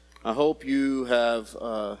I hope you have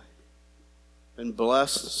been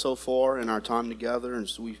blessed so far in our time together, and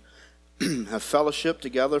so we have fellowship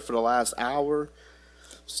together for the last hour,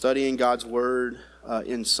 studying God's Word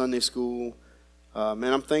in Sunday school. And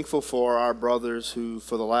I'm thankful for our brothers who,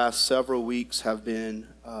 for the last several weeks, have been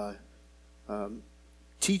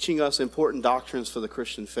teaching us important doctrines for the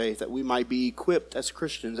Christian faith, that we might be equipped as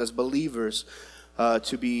Christians, as believers,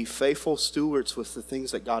 to be faithful stewards with the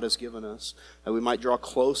things that God has given us, that we might draw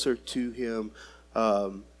closer to Him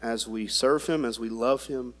as we serve Him, as we love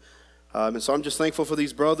Him. And so I'm just thankful for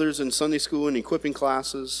these brothers in Sunday school and equipping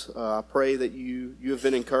classes. I pray that you have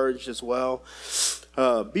been encouraged as well.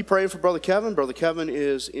 Be praying for Brother Kevin. Brother Kevin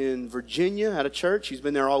is in Virginia at a church. He's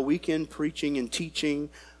been there all weekend preaching and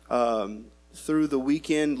teaching through the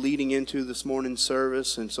weekend leading into this morning's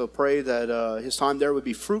service. And so pray that his time there would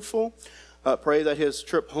be fruitful. Pray that his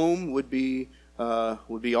trip home would be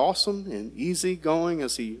awesome and easy going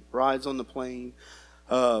as he rides on the plane.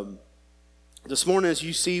 This morning, as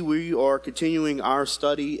you see, we are continuing our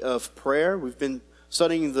study of prayer. We've been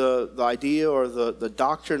studying the idea or the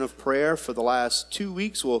doctrine of prayer for the last 2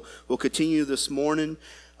 weeks. We'll continue this morning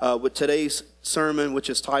with today's sermon, which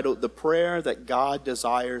is titled, "The Prayer That God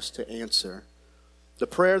Desires to Answer." The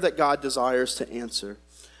prayer that God desires to answer.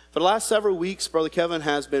 For the last several weeks, Brother Kevin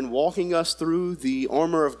has been walking us through the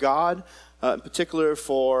armor of God, in particular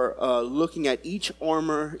for looking at each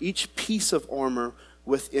piece of armor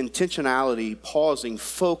with intentionality, pausing,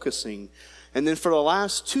 focusing. And then for the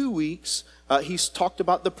last 2 weeks, he's talked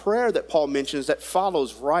about the prayer that Paul mentions that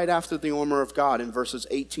follows right after the armor of God in verses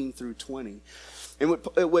 18 through 20. And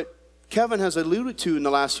what Kevin has alluded to in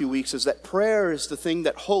the last few weeks is that prayer is the thing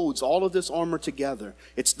that holds all of this armor together.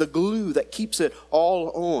 It's the glue that keeps it all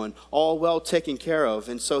on, all well taken care of.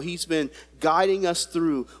 And so he's been guiding us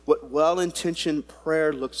through what well-intentioned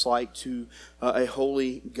prayer looks like to a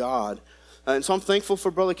holy God. And so I'm thankful for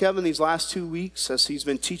Brother Kevin these last 2 weeks as he's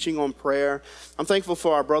been teaching on prayer. I'm thankful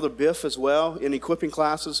for our brother Biff as well in equipping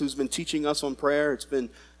classes who's been teaching us on prayer. It's been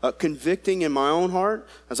convicting in my own heart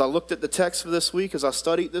as I looked at the text for this week, as I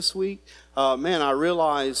studied this week. I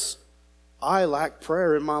realize I lack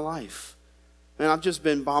prayer in my life. And I've just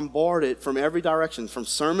been bombarded from every direction, from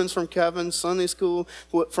sermons from Kevin, Sunday school,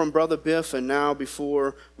 from Brother Biff, and now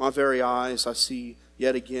before my very eyes I see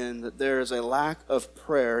yet again that there is a lack of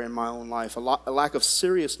prayer in my own life, a lack of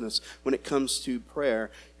seriousness when it comes to prayer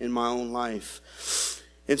in my own life.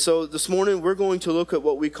 And so this morning we're going to look at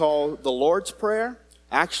what we call the Lord's Prayer.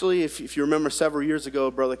 Actually, if you remember several years ago,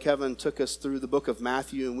 Brother Kevin took us through the book of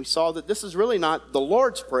Matthew, and we saw that this is really not the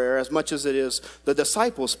Lord's Prayer as much as it is the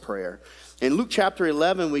disciples' prayer. In Luke chapter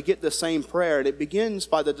 11, we get the same prayer, and it begins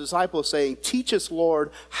by the disciples saying, "Teach us,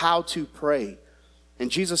 Lord, how to pray." And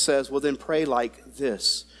Jesus says, well, then pray like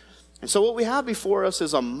this. And so what we have before us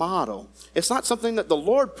is a model. It's not something that the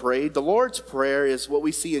Lord prayed. The Lord's Prayer is what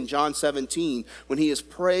we see in John 17 when he is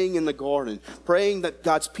praying in the garden, praying that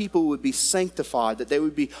God's people would be sanctified, that they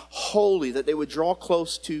would be holy, that they would draw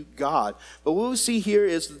close to God. But what we see here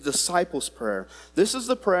is the disciples' prayer. This is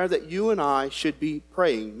the prayer that you and I should be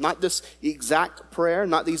praying. Not this exact prayer,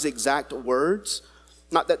 not these exact words.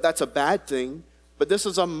 Not that that's a bad thing, but this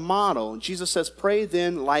is a model. Jesus says, pray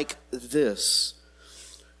then like this.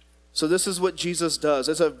 So this is what Jesus does.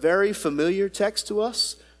 It's a very familiar text to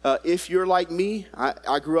us. If you're like me,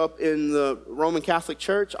 I grew up in the Roman Catholic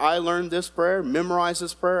Church. I learned this prayer, memorized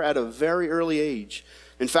this prayer at a very early age.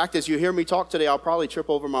 In fact, as you hear me talk today, I'll probably trip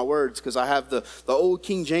over my words because I have the old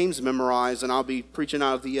King James memorized and I'll be preaching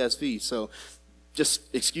out of the ESV. So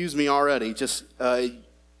just excuse me already, just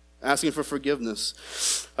asking for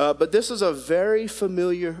forgiveness. But this is a very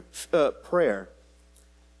familiar prayer.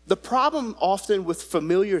 The problem often with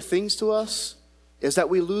familiar things to us is that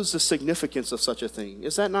we lose the significance of such a thing.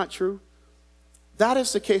 Is that not true? That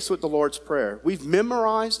is the case with the Lord's Prayer. We've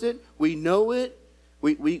memorized it. We know it.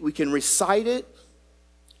 We can recite it.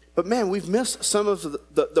 But man, we've missed some of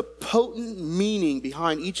the potent meaning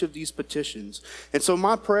behind each of these petitions. And so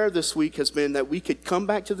my prayer this week has been that we could come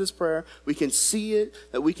back to this prayer, we can see it,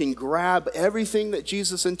 that we can grab everything that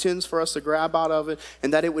Jesus intends for us to grab out of it,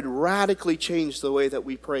 and that it would radically change the way that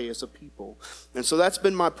we pray as a people. And so that's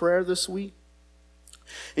been my prayer this week.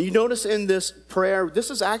 And you notice in this prayer,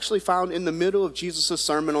 this is actually found in the middle of Jesus'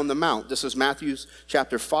 Sermon on the Mount. This is Matthew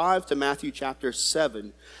chapter 5 to Matthew chapter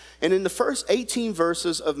 7. And in the first 18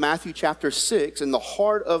 verses of Matthew chapter 6, in the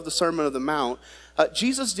heart of the Sermon on the Mount,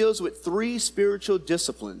 Jesus deals with 3 spiritual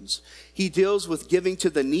disciplines. He deals with giving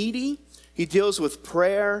to the needy, he deals with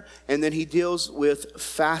prayer, and then he deals with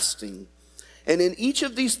fasting. And in each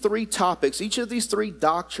of these 3 topics, each of these 3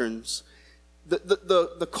 doctrines,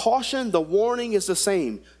 the caution, the warning is the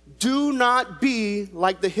same. do not be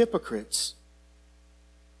like the hypocrites.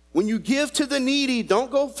 When you give to the needy,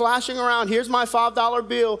 don't go flashing around. Here's my $5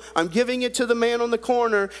 bill. I'm giving it to the man on the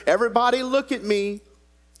corner. Everybody look at me.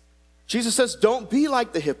 Jesus says, don't be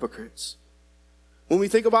like the hypocrites. When we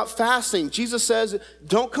think about fasting, Jesus says,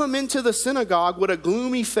 don't come into the synagogue with a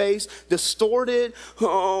gloomy face, distorted.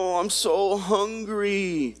 Oh, I'm so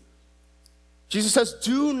hungry. Jesus says,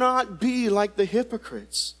 do not be like the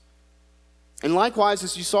hypocrites. And likewise,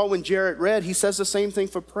 as you saw when Jared read, he says the same thing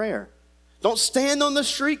for prayer. Don't stand on the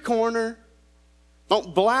street corner.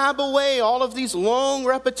 Don't blab away all of these long,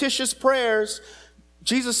 repetitious prayers.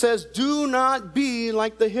 Jesus says, do not be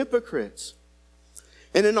like the hypocrites.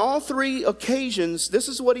 And in all three occasions, this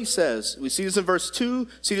is what he says. We see this in verse 2,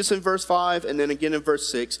 see this in verse 5, and then again in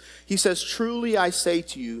verse 6. He says, truly I say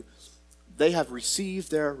to you, they have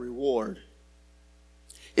received their reward.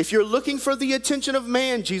 If you're looking for the attention of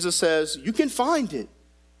man, Jesus says, you can find it.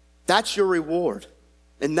 That's your reward.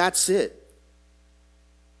 And that's it.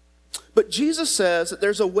 But Jesus says that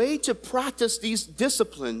there's a way to practice these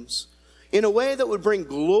disciplines in a way that would bring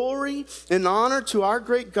glory and honor to our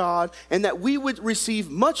great God, and that we would receive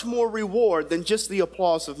much more reward than just the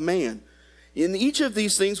applause of man. In each of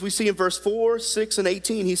these things, we see in verse 4, 6, and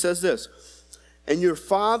 18, he says this, and your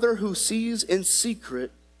Father who sees in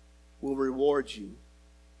secret will reward you.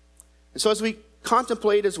 And so as we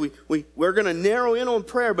contemplate, as we're going to narrow in on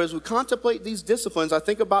prayer, but as we contemplate these disciplines, I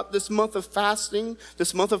think about this month of fasting,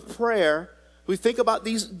 this month of prayer, we think about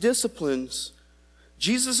these disciplines.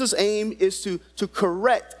 Jesus' aim is to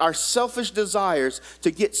correct our selfish desires to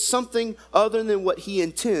get something other than what he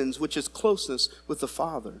intends, which is closeness with the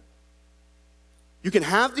Father. You can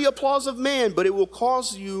have the applause of man, but it will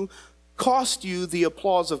cost you the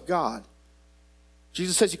applause of God.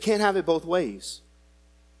 Jesus says you can't have it both ways.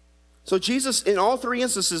 So Jesus, in all three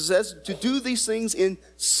instances, says to do these things in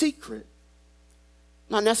secret.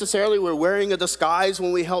 Not necessarily we're wearing a disguise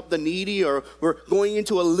when we help the needy, or we're going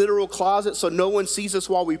into a literal closet so no one sees us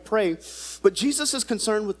while we pray. But Jesus is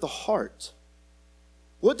concerned with the heart.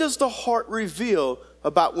 What does the heart reveal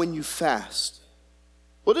about when you fast?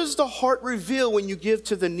 What does the heart reveal when you give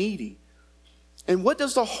to the needy? And what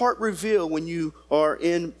does the heart reveal when you are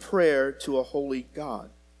in prayer to a holy God?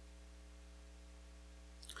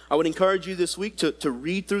 I would encourage you this week to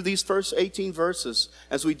read through these first 18 verses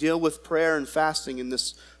as we deal with prayer and fasting in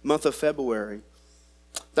this month of February.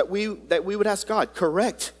 That we would ask God,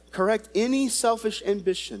 correct any selfish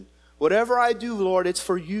ambition. Whatever I do, Lord, it's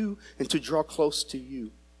for you and to draw close to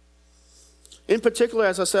you. In particular,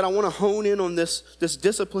 as I said, I want to hone in on this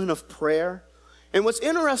discipline of prayer. And what's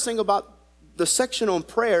interesting about the section on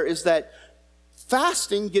prayer is that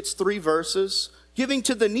fasting gets 3 verses, giving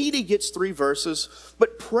to the needy gets 3 verses,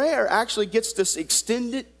 but prayer actually gets this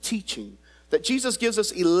extended teaching that Jesus gives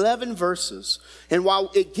us 11 verses. And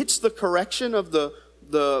while it gets the correction of the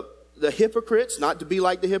hypocrites, not to be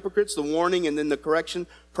like the hypocrites, the warning and then the correction,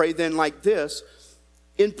 pray then like this,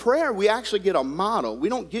 in prayer we actually get a model. We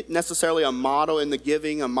don't get necessarily a model in the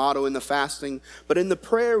giving, a model in the fasting, but in the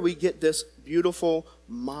prayer we get this beautiful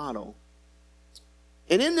model.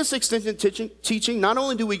 And in this extended teaching, not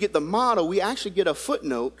only do we get the model, we actually get a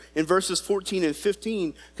footnote in verses 14 and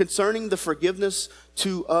 15 concerning the forgiveness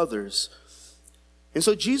to others. And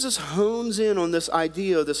so Jesus hones in on this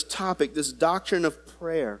idea, this topic, this doctrine of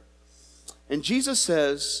prayer. And Jesus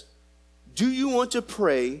says, do you want to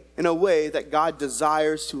pray in a way that God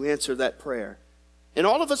desires to answer that prayer? And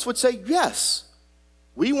all of us would say, yes.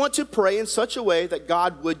 We want to pray in such a way that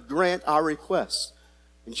God would grant our requests.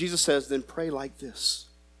 And Jesus says, then pray like this.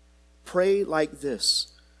 Pray like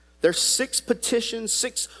this. There's 6 petitions,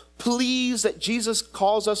 6 pleas that Jesus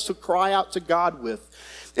calls us to cry out to God with.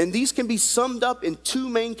 And these can be summed up in 2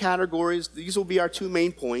 main categories. These will be our 2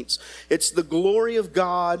 main points. It's the glory of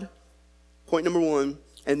God, point number 1,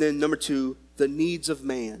 and then number 2, the needs of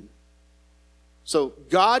man. So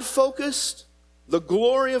God-focused, the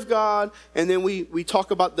glory of God, and then we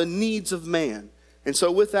talk about the needs of man. And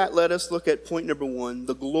so with that, let us look at point number 1,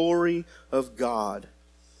 the glory of God.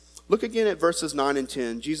 Look again at verses 9 and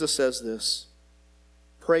 10. Jesus says this,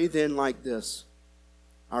 pray then like this,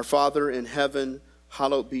 our Father in heaven,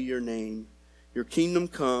 hallowed be your name. Your kingdom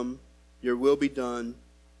come, your will be done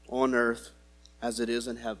on earth as it is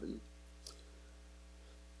in heaven.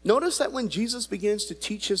 Notice that when Jesus begins to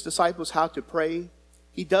teach his disciples how to pray,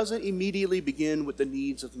 he doesn't immediately begin with the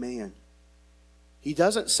needs of man. He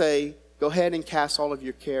doesn't say, go ahead and cast all of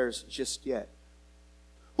your cares just yet.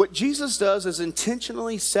 What Jesus does is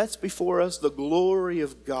intentionally sets before us the glory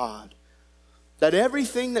of God. That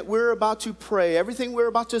everything that we're about to pray, everything we're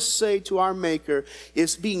about to say to our Maker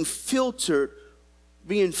is being filtered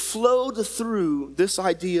being flowed through this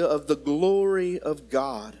idea of the glory of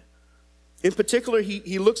God. In particular,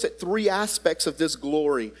 he looks at three aspects of this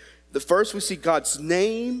glory. The first, we see God's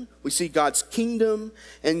name, we see God's kingdom,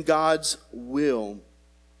 and God's will.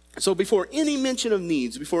 So before any mention of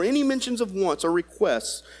needs, before any mentions of wants or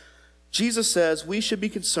requests, Jesus says we should be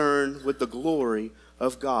concerned with the glory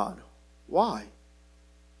of God. Why?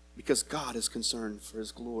 Because God is concerned for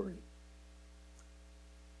his glory.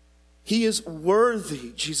 He is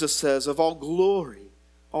worthy, Jesus says, of all glory,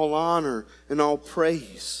 all honor, and all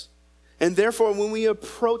praise. And therefore, when we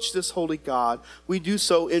approach this holy God, we do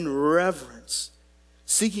so in reverence,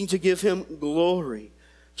 seeking to give him glory.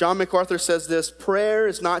 John MacArthur says this: prayer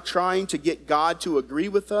is not trying to get God to agree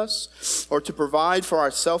with us or to provide for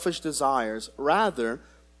our selfish desires. Rather,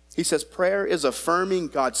 he says prayer is affirming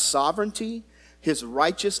God's sovereignty, his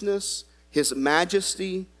righteousness, his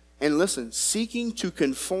majesty, and listen, seeking to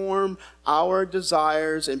conform our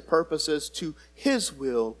desires and purposes to his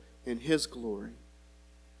will and his glory.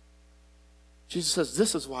 Jesus says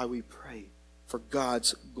this is why we pray, for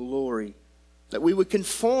God's glory, that we would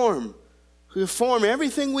conform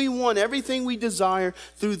everything we want, everything we desire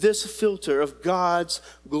through this filter of God's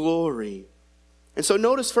glory. And so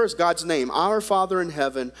notice first God's name. Our Father in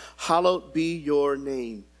heaven, hallowed be your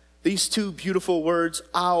name. These two beautiful words,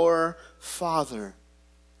 our Father.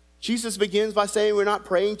 Jesus begins by saying we're not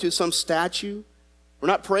praying to some statue. We're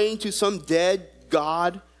not praying to some dead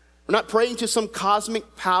God. We're not praying to some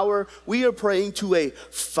cosmic power. We are praying to a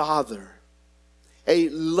Father, a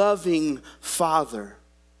loving Father.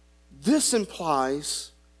 This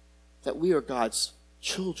implies that we are God's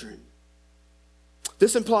children.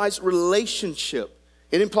 This implies relationship.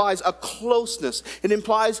 It implies a closeness. It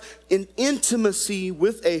implies an intimacy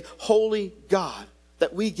with a holy God,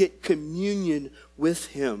 that we get communion with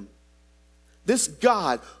him. This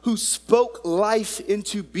God who spoke life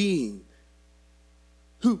into being,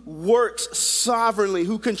 who works sovereignly,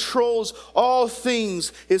 who controls all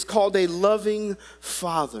things, is called a loving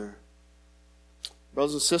Father.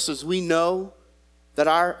 Brothers and sisters, we know that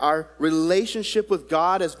our relationship with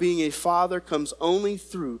God as being a Father comes only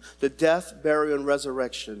through the death, burial, and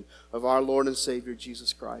resurrection of our Lord and Savior,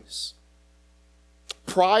 Jesus Christ.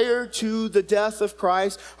 Prior to the death of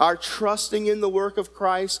Christ, our trusting in the work of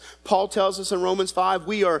Christ, Paul tells us in Romans 5,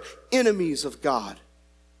 we are enemies of God.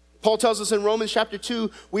 Paul tells us in Romans chapter 2,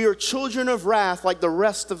 we are children of wrath like the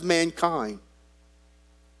rest of mankind.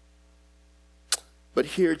 But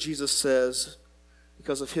here Jesus says,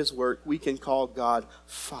 because of his work, we can call God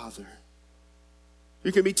Father.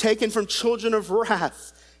 You can be taken from children of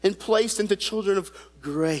wrath and placed into children of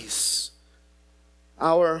grace.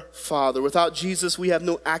 Our Father. Without Jesus, we have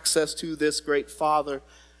no access to this great Father.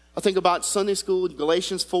 I think about Sunday school in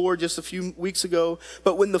Galatians 4 just a few weeks ago.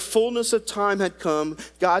 But when the fullness of time had come,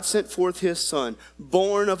 God sent forth his Son,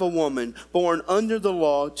 born of a woman, born under the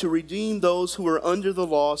law, to redeem those who were under the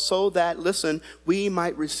law, so that, listen, we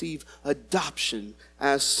might receive adoption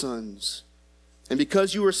as sons. And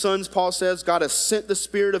because you are sons, Paul says, God has sent the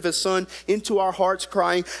Spirit of his Son into our hearts,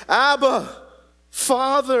 crying, Abba,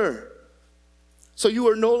 Father. So you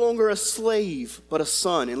are no longer a slave, but a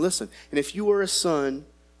son. And listen, and if you are a son,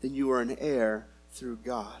 then you are an heir through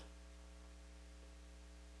God.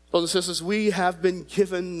 Brothers and sisters, we have been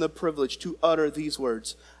given the privilege to utter these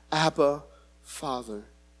words, Abba, Father.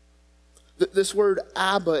 This word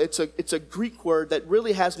Abba, it's a Greek word that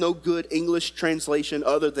really has no good English translation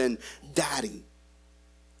other than daddy.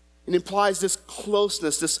 It implies this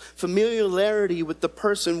closeness, this familiarity with the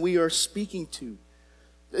person we are speaking to.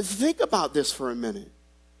 Think about this for a minute.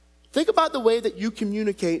 Think about the way that you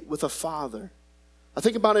communicate with a father. I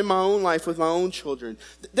think about in my own life with my own children.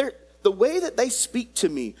 The way that they speak to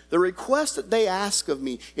me, the request that they ask of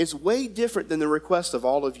me is way different than the request of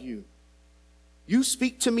all of you. You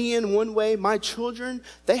speak to me in one way, my children,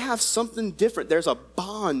 they have something different. There's a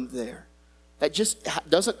bond there that just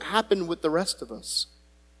doesn't happen with the rest of us.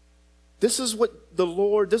 This is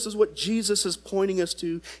what Jesus is pointing us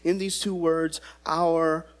to in these two words,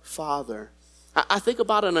 our Father. I think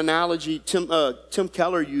about an analogy Tim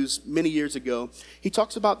Keller used many years ago. He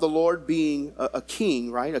talks about the Lord being a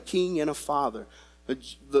king, right? A king and a father.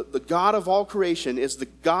 The God of all creation is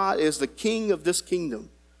the king of this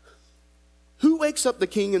kingdom. Who wakes up the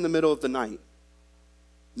king in the middle of the night?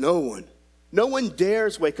 No one. No one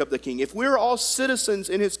dares wake up the king. If we're all citizens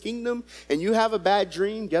in his kingdom and you have a bad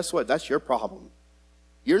dream, guess what? That's your problem.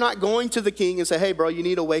 You're not going to the king and say, hey, bro, you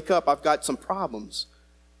need to wake up. I've got some problems.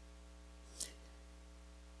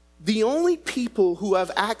 The only people who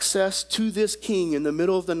have access to this king in the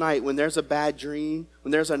middle of the night when there's a bad dream,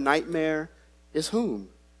 when there's a nightmare, is whom?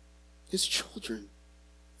 His children.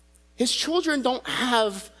 His children don't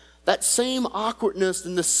have that same awkwardness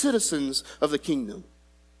than the citizens of the kingdom.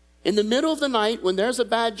 In the middle of the night, when there's a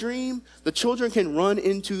bad dream, the children can run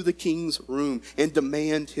into the king's room and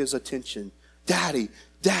demand his attention. Daddy,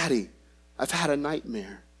 Daddy, I've had a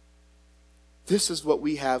nightmare. This is what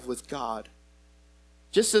we have with God.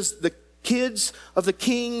 Just as the kids of the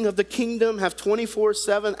king of the kingdom have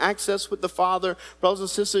 24/7 access with the Father, brothers and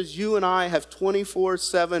sisters, you and I have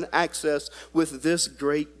 24/7 access with this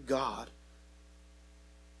great God.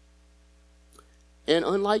 And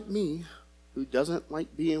unlike me, who doesn't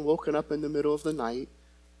like being woken up in the middle of the night,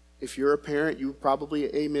 if you're a parent, you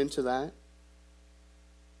probably amen to that.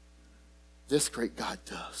 This great God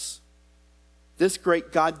does. This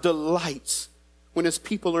great God delights when his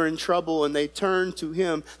people are in trouble and they turn to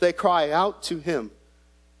him, they cry out to him.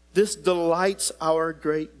 This delights our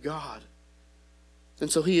great God.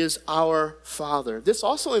 And so he is our Father. This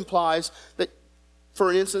also implies that,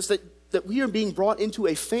 for instance, that we are being brought into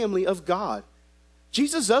a family of God.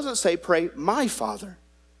 Jesus doesn't say, pray my Father.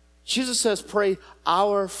 Jesus says, pray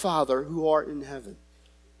our Father who art in heaven.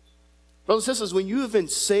 Brothers and sisters, when you have been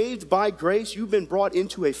saved by grace, you've been brought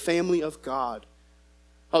into a family of God.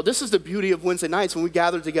 Oh, this is the beauty of Wednesday nights when we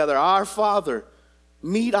gather together. Our Father,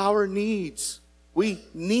 meet our needs. We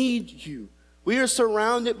need you. We are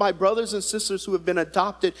surrounded by brothers and sisters who have been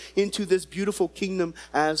adopted into this beautiful kingdom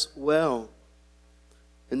as well.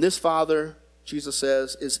 And this Father, Jesus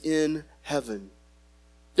says, is in heaven.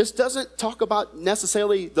 This doesn't talk about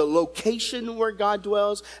necessarily the location where God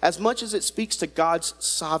dwells as much as it speaks to God's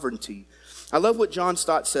sovereignty. I love what John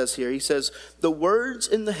Stott says here. He says, the words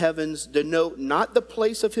in the heavens denote not the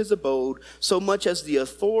place of his abode so much as the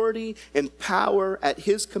authority and power at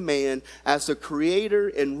his command as the creator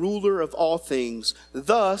and ruler of all things.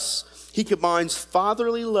 Thus, he combines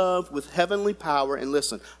fatherly love with heavenly power. And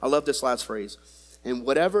listen, I love this last phrase. And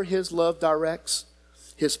whatever his love directs,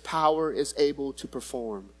 his power is able to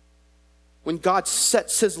perform. When God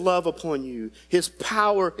sets his love upon you, his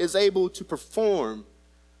power is able to perform.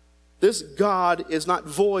 This God is not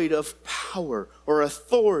void of power or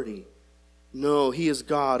authority. No, he is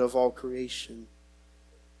God of all creation.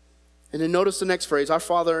 And then notice the next phrase, our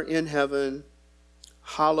Father in heaven,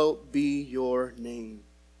 hallowed be your name.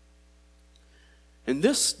 And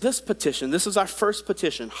this petition, this is our first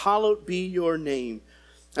petition, hallowed be your name.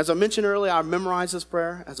 As I mentioned earlier, I memorized this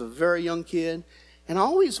prayer as a very young kid, and I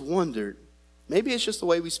always wondered, maybe it's just the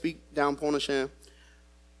way we speak down Pointe-Noire,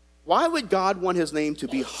 why would God want his name to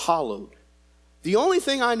be hallowed? The only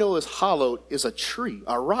thing I know is hallowed is a tree,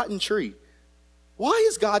 a rotten tree. Why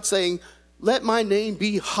is God saying, let my name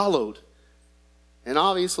be hallowed? And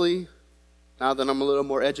obviously, now that I'm a little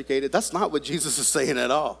more educated, that's not what Jesus is saying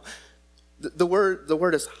at all. The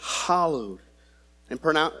word is hallowed. And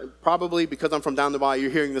probably because I'm from down the bayou,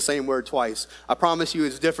 you're hearing the same word twice. I promise you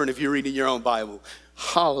it's different if you're reading your own Bible.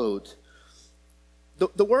 Hallowed.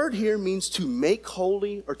 The word here means to make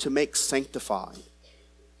holy or to make sanctified.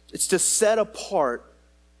 It's to set apart.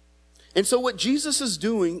 And so what Jesus is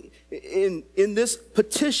doing in this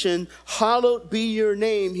petition, hallowed be your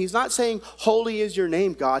name, he's not saying holy is your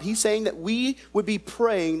name, God. He's saying that we would be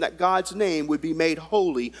praying that God's name would be made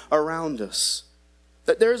holy around us.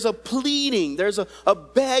 That there's a pleading, there's a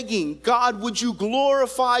begging, God, would you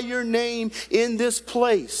glorify your name in this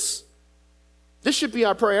place? This should be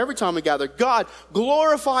our prayer every time we gather. God,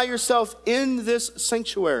 glorify yourself in this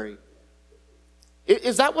sanctuary.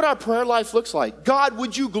 Is that what our prayer life looks like? God,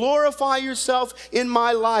 would you glorify yourself in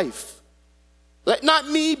my life? Let not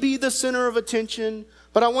me be the center of attention,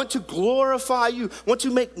 but I want to glorify you, want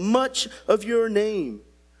to make much of your name.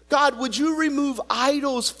 God, would you remove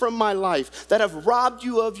idols from my life that have robbed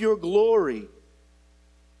you of your glory?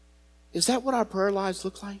 Is that what our prayer lives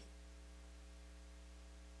look like?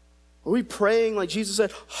 Are we praying like Jesus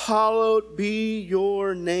said, hallowed be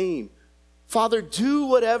your name? Father, do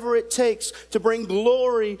whatever it takes to bring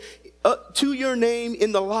glory to your name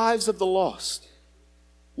in the lives of the lost.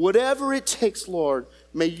 Whatever it takes, Lord,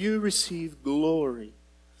 may you receive glory.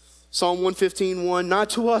 Psalm 115:1, not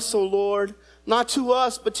to us, O Lord, not to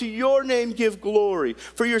us, but to your name give glory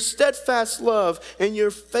for your steadfast love and your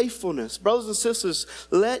faithfulness. Brothers and sisters,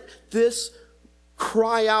 let this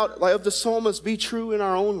cry out of the psalmist be true in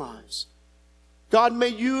our own lives. God, may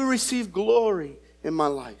you receive glory in my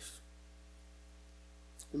life.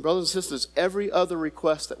 And brothers and sisters, every other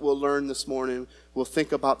request that we'll learn this morning, we'll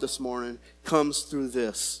think about this morning, comes through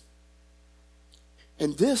this.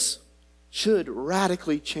 And this should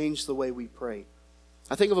radically change the way we pray.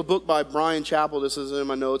 I think of a book by Brian Chappell. This is in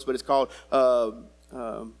my notes, but it's called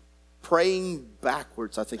Praying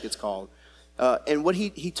Backwards, I think it's called. And what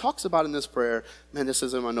he talks about in this prayer, man, this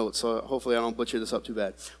is in my notes, so hopefully I don't butcher this up too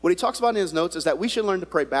bad. What he talks about in his notes is that we should learn to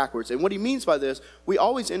pray backwards. And what he means by this, we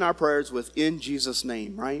always end our prayers with "in Jesus'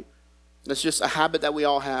 name," right? That's just a habit that we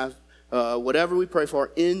all have. Whatever we pray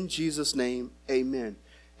for, in Jesus' name, amen.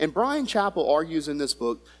 And Brian Chappell argues in this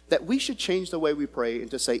book that we should change the way we pray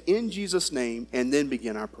and to say "in Jesus' name" and then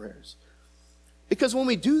begin our prayers. Because when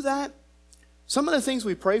we do that, some of the things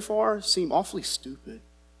we pray for seem awfully stupid.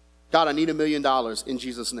 God, I need $1 million in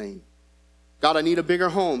Jesus' name. God, I need a bigger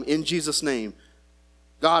home in Jesus' name.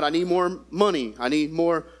 God, I need more money. I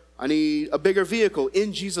need a bigger vehicle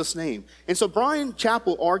in Jesus' name. And so Brian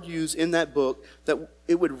Chappell argues in that book that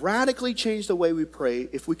it would radically change the way we pray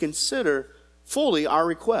if we consider fully our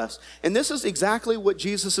request. And this is exactly what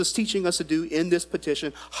Jesus is teaching us to do in this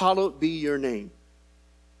petition, "Hallowed be your name."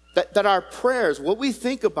 That our prayers, what we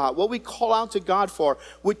think about, what we call out to God for,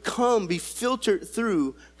 would be filtered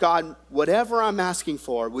through, God, whatever I'm asking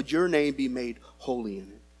for, would your name be made holy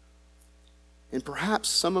in it? And perhaps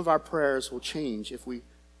some of our prayers will change if we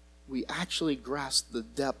actually grasp the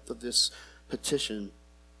depth of this petition.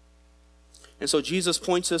 And so Jesus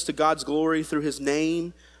points us to God's glory through his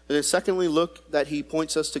name. And then secondly, look that he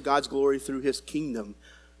points us to God's glory through his kingdom.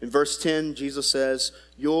 In verse 10, Jesus says,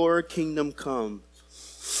 "Your kingdom come."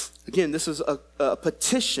 Again, this is a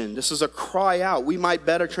petition. This is a cry out. We might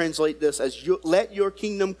better translate this as "let your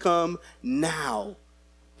kingdom come now."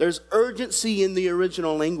 There's urgency in the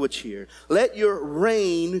original language here. Let your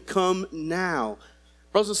reign come now.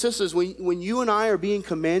 Brothers and sisters, when you and I are being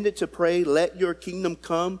commanded to pray, "let your kingdom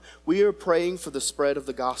come," we are praying for the spread of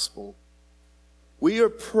the gospel. We are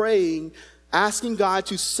praying, asking God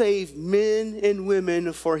to save men and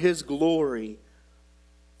women for his glory.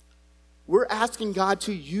 We're asking God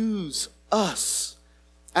to use us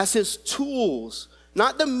as his tools,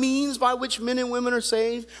 not the means by which men and women are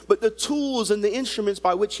saved, but the tools and the instruments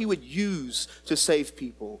by which he would use to save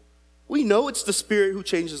people. We know it's the Spirit who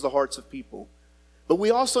changes the hearts of people, but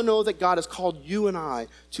we also know that God has called you and I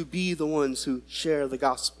to be the ones who share the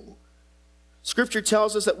gospel. Scripture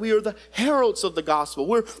tells us that we are the heralds of the gospel.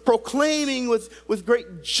 We're proclaiming with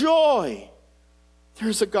great joy,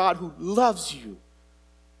 there's a God who loves you.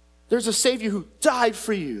 There's a Savior who died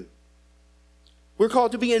for you. We're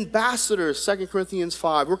called to be ambassadors, 2 Corinthians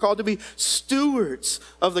 5. We're called to be stewards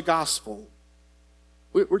of the gospel.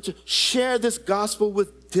 We're to share this gospel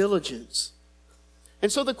with diligence.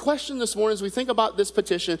 And so the question this morning, as we think about this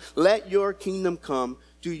petition, "let your kingdom come,"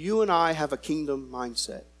 do you and I have a kingdom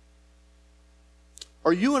mindset?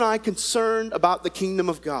 Are you and I concerned about the kingdom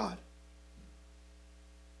of God?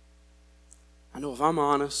 I know if I'm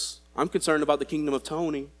honest, I'm concerned about the kingdom of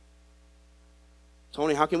Tony.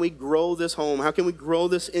 Tony, how can we grow this home? How can we grow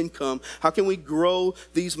this income? How can we grow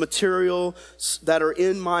these materials that are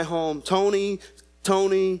in my home? Tony.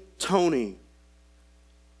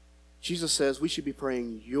 Jesus says we should be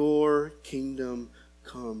praying, "your kingdom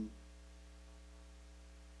come."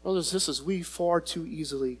 Brothers and sisters, we far too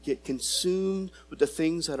easily get consumed with the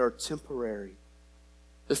things that are temporary,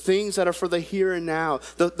 the things that are for the here and now.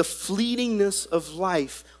 The fleetingness of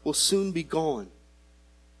life will soon be gone.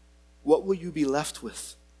 What will you be left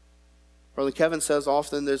with? Brother Kevin says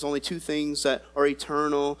often there's only two things that are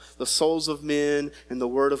eternal: the souls of men and the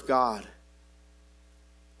word of God.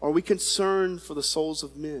 Are we concerned for the souls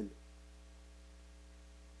of men?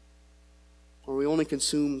 Or are we only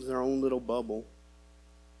consumed with our own little bubble?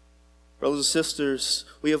 Brothers and sisters,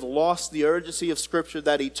 we have lost the urgency of Scripture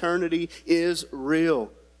that eternity is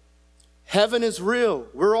real. Heaven is real.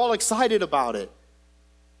 We're all excited about it.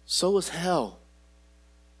 So is hell.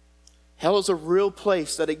 Hell is a real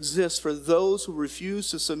place that exists for those who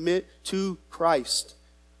refuse to submit to Christ.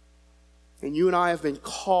 And you and I have been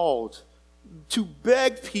called to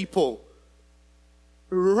beg people,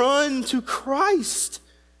 run to Christ.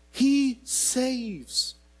 He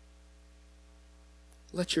saves.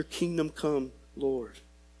 Let your kingdom come, Lord.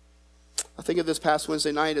 I think of this past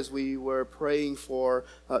Wednesday night as we were praying for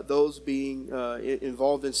those being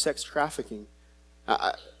involved in sex trafficking.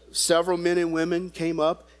 Several men and women came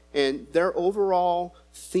up, and their overall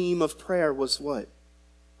theme of prayer was what?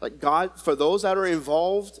 Like, God, for those that are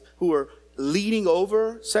involved, who are leading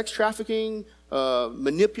over sex trafficking,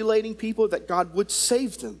 manipulating people, that God would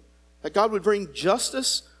save them. That God would bring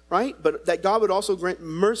justice, right? But that God would also grant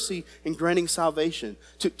mercy in granting salvation.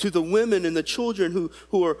 To the women and the children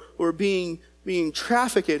who are being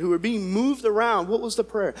trafficked, who are being moved around, what was the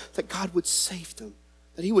prayer? That God would save them.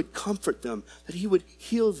 That he would comfort them. That he would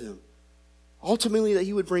heal them. Ultimately, that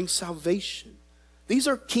he would bring salvation. These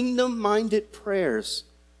are kingdom-minded prayers.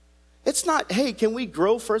 It's not, hey, can we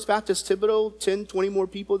grow First Baptist Thibodeau 10, 20 more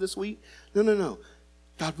people this week? No.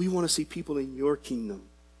 God, we want to see people in your kingdom.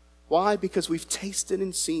 Why? Because we've tasted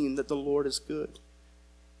and seen that the Lord is good.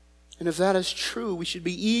 And if that is true, we should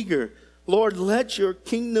be eager. Lord, let your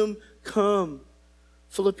kingdom come.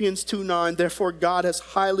 Philippians 2:9, therefore God has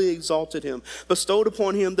highly exalted him, bestowed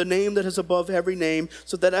upon him the name that is above every name,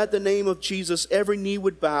 so that at the name of Jesus every knee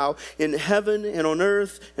would bow in heaven and on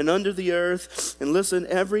earth and under the earth. And listen,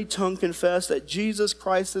 every tongue confess that Jesus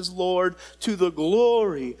Christ is Lord, to the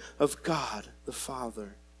glory of God the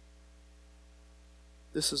Father.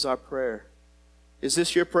 This is our prayer. Is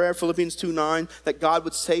this your prayer, Philippians 2:9, that God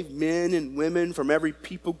would save men and women from every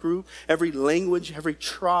people group, every language, every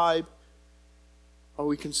tribe? Are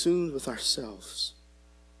we consumed with ourselves?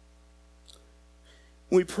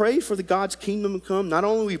 When we pray for the God's kingdom to come, not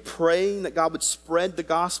only are we praying that God would spread the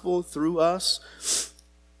gospel through us,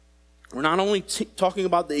 we're not only talking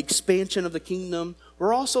about the expansion of the kingdom,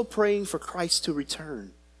 we're also praying for Christ to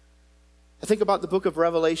return. I think about the book of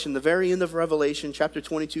Revelation, the very end of Revelation, chapter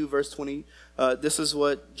 22, verse 20. This is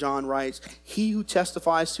what John writes. He who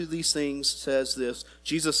testifies to these things says this.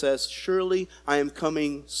 Jesus says, surely I am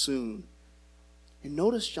coming soon. And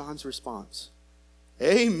notice John's response.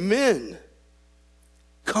 Amen.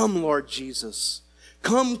 Come, Lord Jesus.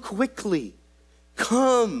 Come quickly.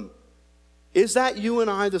 Come. Is that you and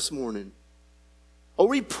I this morning? Are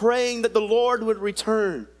we praying that the Lord would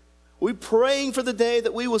return? Are we praying for the day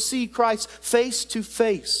that we will see Christ face to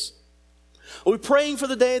face? Are we praying for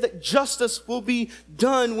the day that justice will be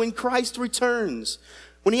done when Christ returns?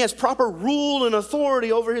 When he has proper rule and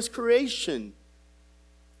authority over his creation?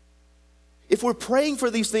 If we're praying for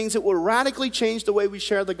these things, it will radically change the way we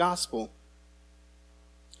share the gospel.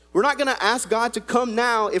 We're not going to ask God to come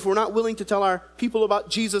now if we're not willing to tell our people about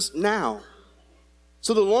Jesus now.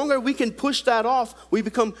 So the longer we can push that off, we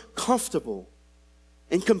become comfortable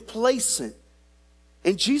and complacent.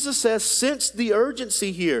 And Jesus says, sense the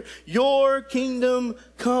urgency here. Your kingdom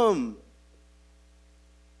come.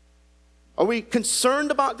 Are we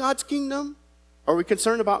concerned about God's kingdom? Or are we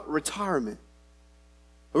concerned about retirement?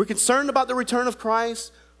 Are we concerned about the return of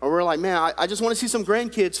Christ? Or we're like, man, I just want to see some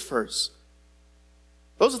grandkids first.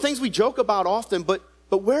 Those are things we joke about often, but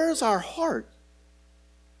where is our heart?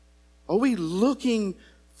 Are we looking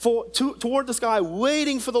toward the sky,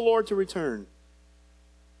 waiting for the Lord to return?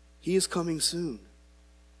 He is coming soon.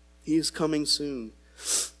 He is coming soon.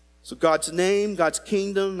 So God's name, God's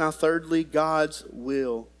kingdom, now thirdly, God's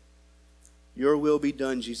will. Your will be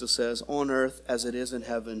done, Jesus says, on earth as it is in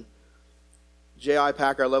heaven. J.I.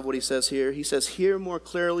 Packer, I love what he says here. He says, here more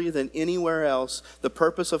clearly than anywhere else, the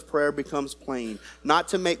purpose of prayer becomes plain. Not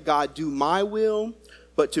to make God do my will,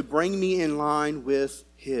 but to bring me in line with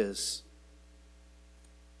his.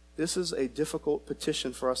 This is a difficult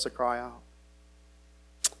petition for us to cry out.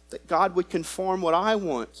 That God would conform what I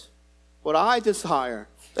want, what I desire.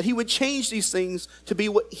 That he would change these things to be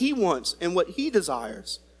what he wants and what he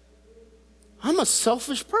desires. I'm a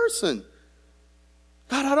selfish person.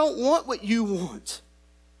 God, I don't want what you want.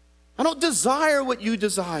 I don't desire what you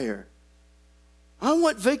desire. I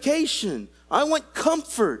want vacation. I want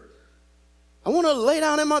comfort. I want to lay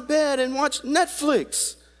down in my bed and watch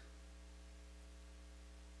Netflix.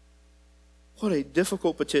 What a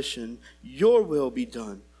difficult petition. Your will be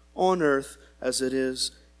done on earth as it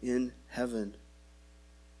is in heaven.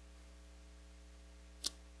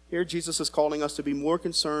 Here Jesus is calling us to be more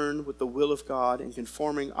concerned with the will of God and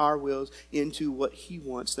conforming our wills into what he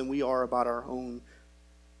wants than we are about our own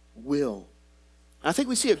will. I think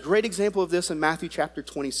we see a great example of this in Matthew chapter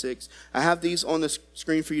 26. I have these on the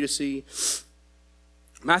screen for you to see.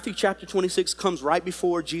 Matthew chapter 26 comes right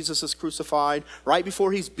before Jesus is crucified, right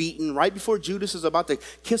before he's beaten, right before Judas is about to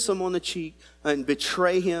kiss him on the cheek and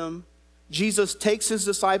betray him. Jesus takes his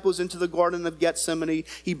disciples into the Garden of Gethsemane.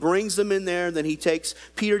 He brings them in there. Then he takes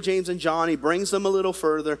Peter, James, and John. He brings them a little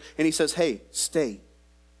further. And he says, hey, stay.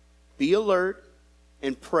 Be alert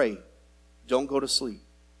and pray. Don't go to sleep.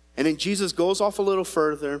 And then Jesus goes off a little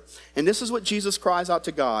further. And this is what Jesus cries out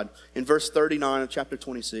to God in verse 39 of chapter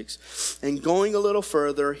 26. And going a little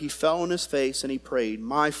further, he fell on his face and he prayed,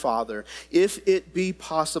 my Father, if it be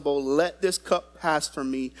possible, let this cup pass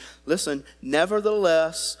from me. Listen,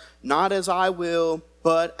 nevertheless, not as I will,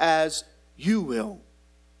 but as you will.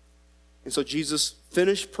 And so Jesus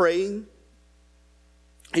finished praying.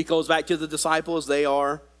 He goes back to the disciples. They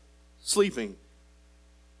are sleeping.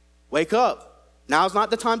 Wake up. Now's not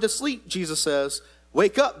the time to sleep, Jesus says.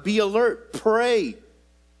 Wake up, be alert, pray.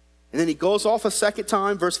 And then he goes off a second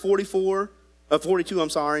time, verse 42.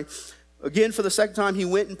 Again, for the second time, he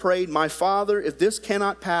went and prayed, my Father, if this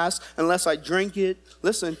cannot pass unless I drink it,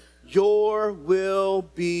 listen, your will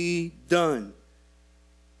be done.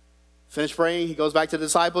 Finished praying, he goes back to the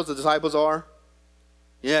disciples. The disciples are,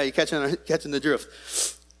 yeah, you're catching the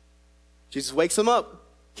drift. Jesus wakes them up.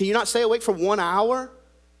 Can you not stay awake for 1 hour?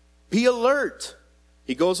 Be alert.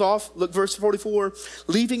 He goes off, look, verse 44.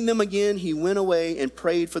 Leaving them again, he went away and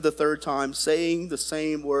prayed for the third time, saying the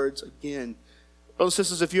same words again. Brothers and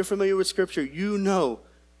sisters, if you're familiar with Scripture, you know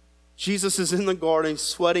Jesus is in the garden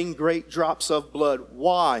sweating great drops of blood.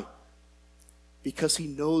 Why? Because he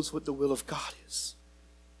knows what the will of God is.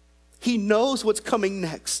 He knows what's coming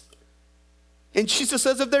next. And Jesus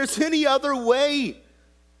says, if there's any other way,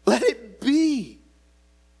 let it be.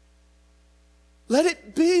 Let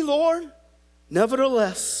it be, Lord.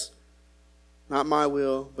 Nevertheless, not my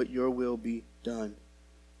will, but your will be done.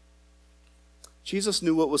 Jesus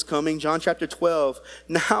knew what was coming. John chapter 12.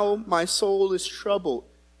 Now my soul is troubled.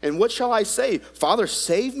 And what shall I say? Father,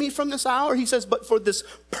 save me from this hour? He says, but for this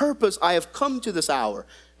purpose I have come to this hour.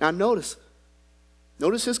 Now notice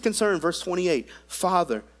his concern, verse 28.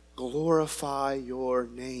 Father, glorify your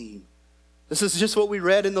name. This is just what we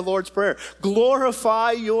read in the Lord's Prayer.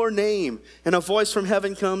 Glorify your name. And a voice from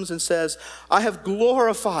heaven comes and says, I have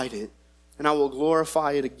glorified it, and I will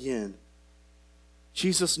glorify it again.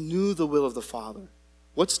 Jesus knew the will of the Father.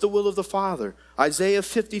 What's the will of the Father? Isaiah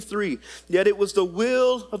 53. Yet it was the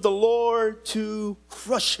will of the Lord to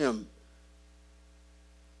crush him.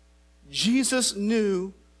 Jesus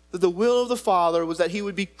knew that the will of the Father was that he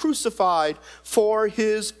would be crucified for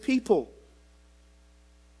his people.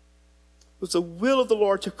 It was the will of the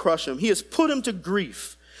Lord to crush him. He has put him to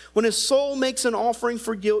grief. When his soul makes an offering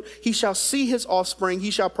for guilt, he shall see his offspring. He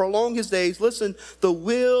shall prolong his days. Listen, the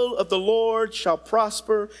will of the Lord shall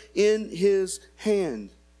prosper in his hand.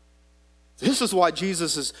 This is why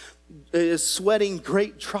Jesus is sweating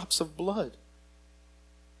great drops of blood.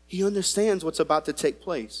 He understands what's about to take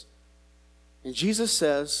place. And Jesus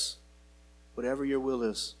says, whatever your will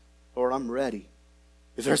is, Lord, I'm ready.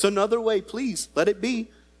 If there's another way, please let it be.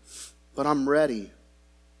 But I'm ready.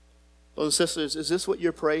 Brothers and sisters, is this what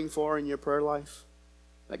you're praying for in your prayer life?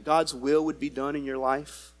 That God's will would be done in your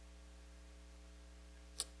life?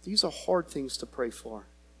 These are hard things to pray for.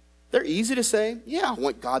 They're easy to say, yeah, I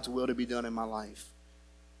want God's will to be done in my life.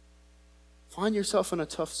 Find yourself in a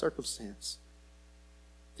tough circumstance.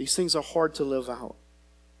 These things are hard to live out.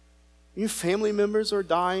 Your family members are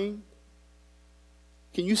dying.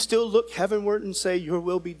 Can you still look heavenward and say, your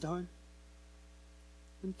will be done?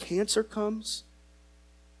 When cancer comes,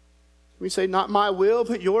 we say, not my will,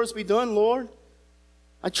 but yours be done, Lord.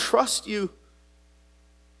 I trust you.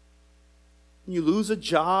 When you lose a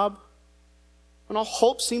job, when all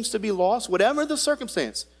hope seems to be lost, whatever the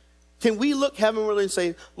circumstance, can we look heavenward and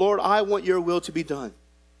say, Lord, I want your will to be done.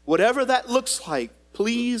 Whatever that looks like,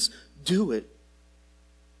 please do it.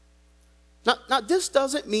 Now, this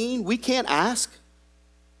doesn't mean we can't ask,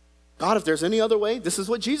 God, if there's any other way. This is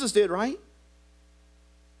what Jesus did, right?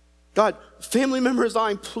 God, family members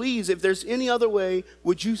dying, please, if there's any other way,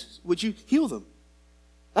 would you heal them?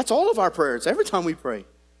 That's all of our prayers, every time we pray.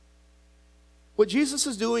 What Jesus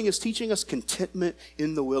is doing is teaching us contentment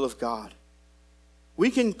in the will of God. We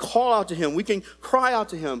can call out to him, we can cry out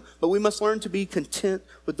to him, but we must learn to be content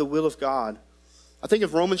with the will of God. I think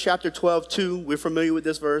of Romans chapter 12:2. We're familiar with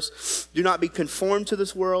this verse. Do not be conformed to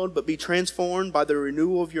this world, but be transformed by the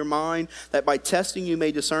renewal of your mind, that by testing you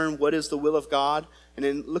may discern what is the will of God. And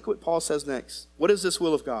then look what Paul says next. What is this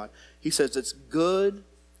will of God? He says it's good,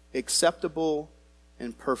 acceptable,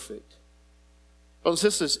 and perfect. Brothers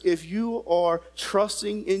and sisters, if you are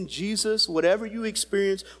trusting in Jesus, whatever you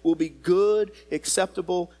experience will be good,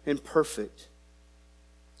 acceptable, and perfect.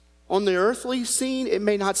 On the earthly scene, it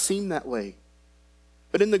may not seem that way.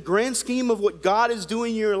 But in the grand scheme of what God is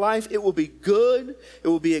doing in your life, it will be good, it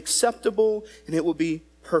will be acceptable, and it will be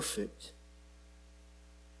perfect.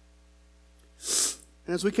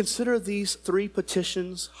 And as we consider these three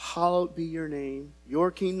petitions, hallowed be your name,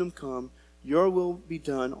 your kingdom come, your will be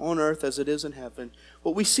done on earth as it is in heaven,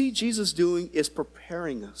 what we see Jesus doing is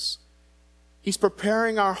preparing us. He's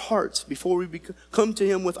preparing our hearts before we come to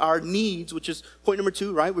him with our needs, which is point number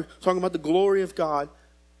 2, right? We're talking about the glory of God.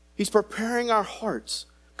 He's preparing our hearts.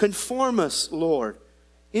 Conform us, Lord,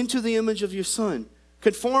 into the image of your Son.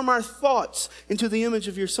 Conform our thoughts into the image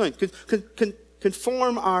of your Son.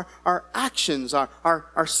 Conform our actions,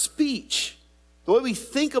 our speech, the way we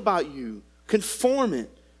think about you. Conform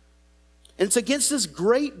it. And it's against this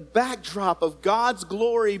great backdrop of God's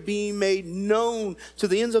glory being made known to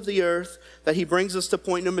the ends of the earth that he brings us to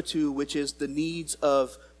point number 2, which is the needs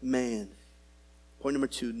of man. Point number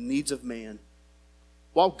 2, needs of man.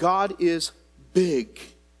 While God is big,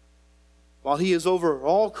 while he is over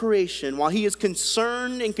all creation, while he is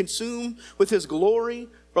concerned and consumed with his glory,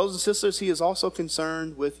 Brothers and sisters, he is also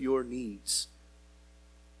concerned with your needs.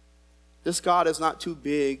 This God is not too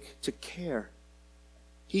big to care.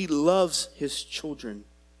 He loves his children.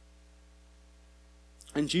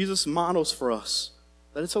 And Jesus models for us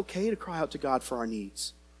that it's okay to cry out to God for our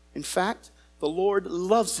needs. In fact, the Lord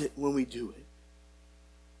loves it when we do it.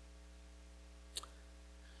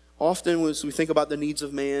 Often as we think about the needs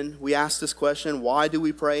of man, we ask this question, why do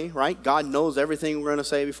we pray, right? God knows everything we're going to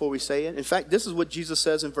say before we say it. In fact, this is what Jesus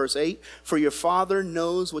says in verse 8, for your Father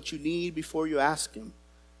knows what you need before you ask him.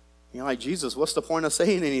 You're like, Jesus, what's the point of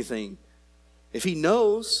saying anything? If he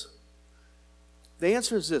knows, the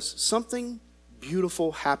answer is this, something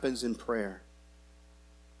beautiful happens in prayer.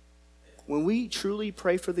 When we truly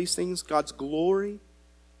pray for these things, God's glory,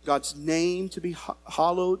 God's name to be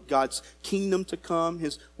hallowed, God's kingdom to come,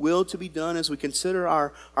 his will to be done, as we consider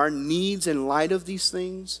our needs in light of these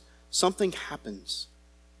things, something happens.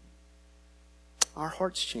 Our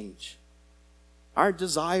hearts change. Our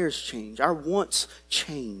desires change. Our wants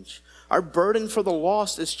change. Our burden for the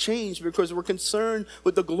lost is changed because we're concerned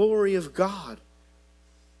with the glory of God.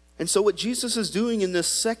 And so what Jesus is doing in this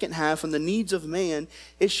second half on the needs of man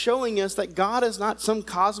is showing us that God is not some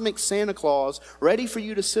cosmic Santa Claus ready for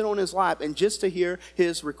you to sit on his lap and just to hear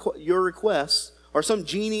your requests, or some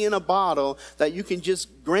genie in a bottle that you can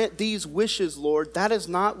just grant these wishes, Lord. That is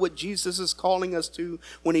not what Jesus is calling us to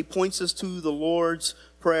when he points us to the Lord's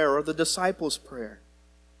Prayer or the disciples' prayer.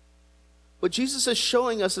 What Jesus is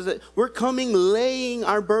showing us is that we're coming laying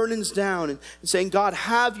our burdens down and saying, God,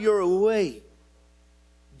 have your way.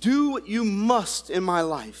 Do what you must in my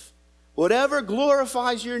life. Whatever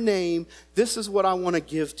glorifies your name, this is what I want to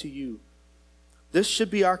give to you. This should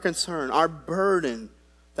be our concern, our burden,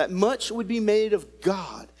 that much would be made of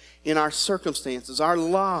God in our circumstances, our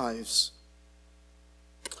lives.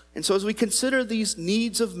 And so as we consider these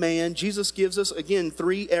needs of man, Jesus gives us, again,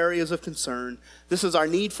 3 areas of concern. This is our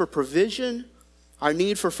need for provision, our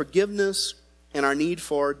need for forgiveness, and our need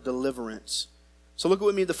for deliverance. So look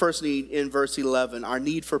with me at the first need in verse 11, our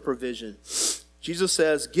need for provision. Jesus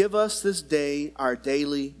says, give us this day our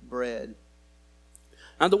daily bread.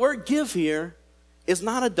 Now the word give here is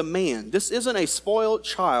not a demand. This isn't a spoiled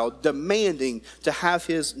child demanding to have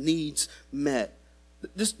his needs met.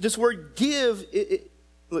 This word give,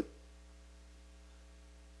 look,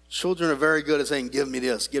 children are very good at saying, give me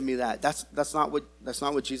this, give me that. That's not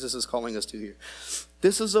what Jesus is calling us to here.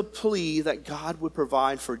 This is a plea that God would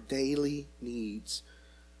provide for daily needs.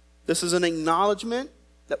 This is an acknowledgement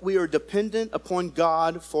that we are dependent upon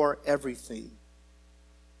God for everything.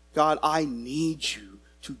 God, I need you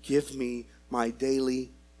to give me my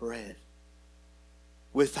daily bread.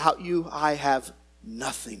 Without you, I have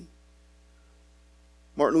nothing.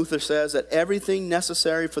 Martin Luther says that everything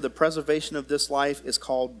necessary for the preservation of this life is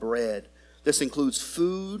called bread. This includes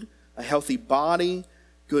food, a healthy body,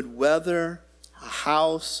 good weather, a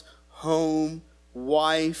house, home,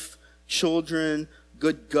 wife, children,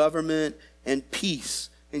 good government, and peace.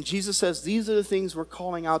 And Jesus says these are the things we're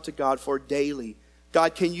calling out to God for daily.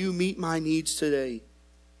 God, can you meet my needs today?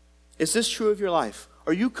 Is this true of your life?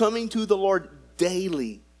 Are you coming to the Lord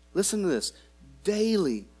daily? Listen to this,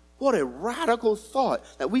 daily. What a radical thought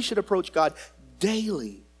that we should approach God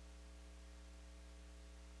daily.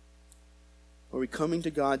 Are we coming to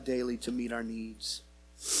God daily to meet our needs?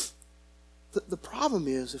 The problem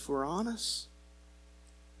is, if we're honest,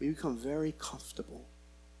 we become very comfortable.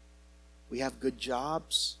 We have good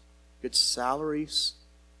jobs, good salaries.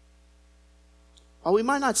 While we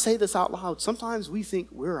might not say this out loud, sometimes we think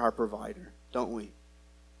we're our provider, don't we?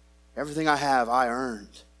 Everything I have, I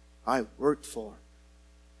earned. I worked for.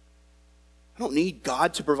 I don't need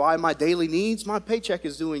God to provide my daily needs. My paycheck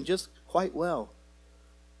is doing just quite well.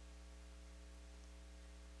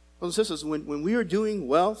 Brothers and sisters, when we are doing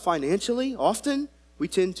well financially, often we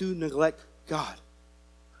tend to neglect God.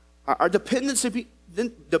 Our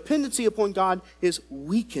dependency upon God is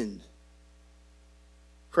weakened.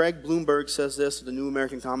 Craig Bloomberg says this in the New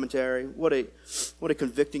American Commentary. What a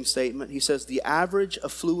convicting statement. He says, the average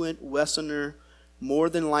affluent Westerner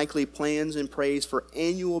more than likely plans and prays for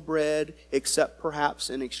annual bread, except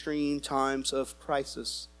perhaps in extreme times of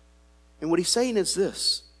crisis. And what he's saying is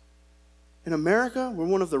this. In America, we're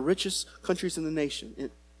one of the richest countries in the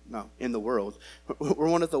nation. In the world. We're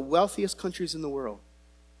one of the wealthiest countries in the world.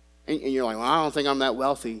 And you're like, well, I don't think I'm that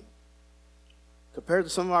wealthy. Compared to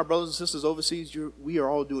some of our brothers and sisters overseas, we are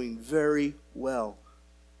all doing very well.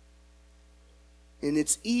 And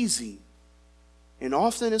it's easy, and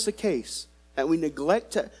often it's the case, that we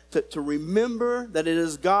neglect to remember that it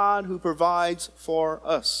is God who provides for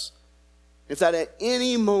us. If that at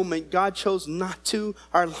any moment God chose not to,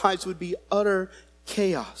 our lives would be utter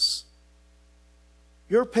chaos.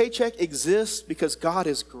 Your paycheck exists because God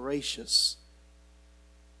is gracious.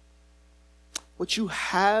 What you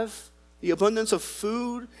have, the abundance of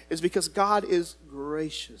food, is because God is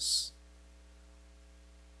gracious.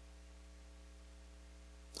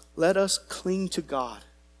 Let us cling to God.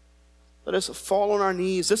 Let us fall on our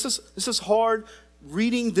knees. This is hard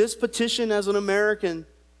reading this petition as an American.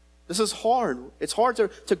 This is hard. It's hard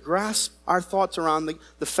to grasp our thoughts around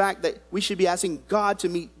the fact that we should be asking God to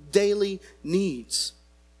meet daily needs.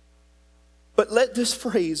 But let this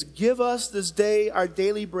phrase, give us this day our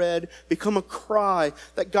daily bread, become a cry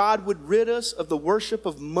that God would rid us of the worship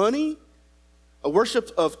of money, a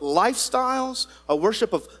worship of lifestyles, a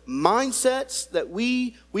worship of mindsets that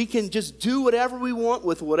we can just do whatever we want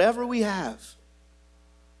with whatever we have.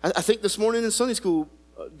 I think this morning in Sunday school,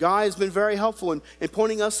 Guy has been very helpful in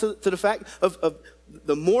pointing us to the fact of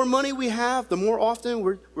the more money we have, the more often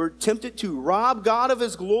we're tempted to rob God of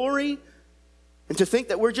His glory and to think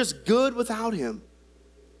that we're just good without Him.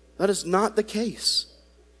 That is not the case.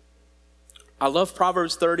 I love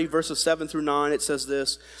Proverbs 30, verses 7 through 9. It says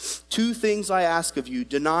this: 2 things I ask of you,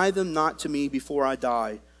 deny them not to me before I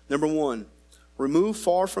die. Number 1, remove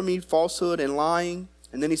far from me falsehood and lying.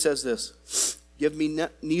 And then he says this: give me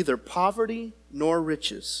neither poverty nor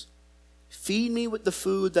riches. Feed me with the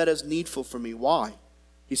food that is needful for me. Why?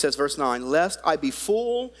 He says, verse 9, lest I be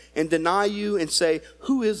full and deny you and say,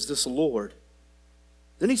 who is this Lord?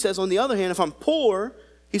 Then he says, on the other hand, if I'm poor,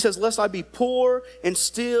 he says, lest I be poor and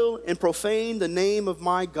steal and profane the name of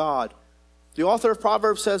my God. The author of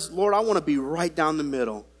Proverbs says, Lord, I want to be right down the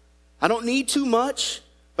middle. I don't need too much,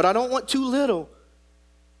 but I don't want too little.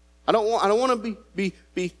 I don't want to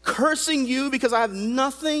be cursing you because I have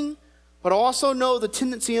nothing, but I also know the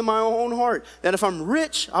tendency in my own heart that if I'm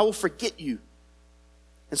rich, I will forget you.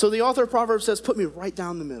 And so the author of Proverbs says, put me right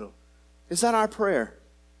down the middle. Is that our prayer?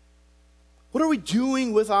 What are we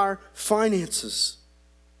doing with our finances?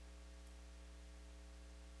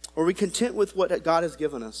 Are we content with what God has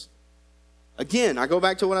given us? Again, I go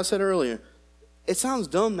back to what I said earlier. It sounds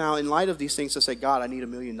dumb now in light of these things to say, God, I need $1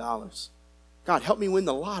 million. God, help me win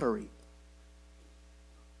the lottery.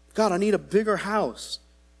 God, I need a bigger house.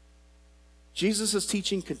 Jesus is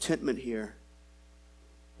teaching contentment here.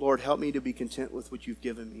 Lord, help me to be content with what you've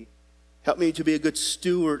given me. Help me to be a good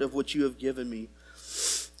steward of what you have given me.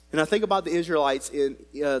 And I think about the Israelites in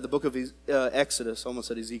the book of Exodus, almost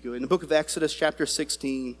said Ezekiel. In the book of Exodus, chapter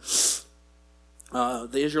 16, the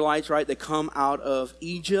Israelites, right, they come out of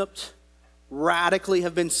Egypt, radically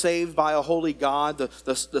have been saved by a holy God.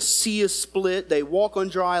 The sea is split. They walk on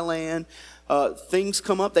dry land. Things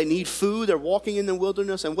come up. They need food. They're walking in the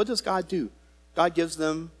wilderness. And what does God do? God gives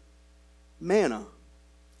them manna.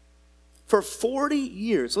 For 40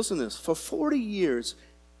 years, listen to this, for 40 years,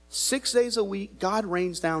 6 days a week, God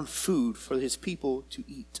rains down food for his people to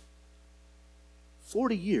eat.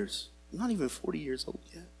 40 years. I'm not even 40 years old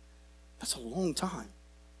yet. That's a long time.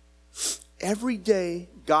 Every day,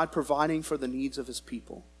 God providing for the needs of his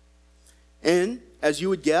people. And, as you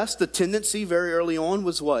would guess, the tendency very early on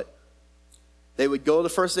was what? They would go the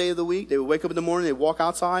first day of the week, they would wake up in the morning, they'd walk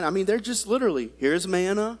outside. I mean, they're just literally, here's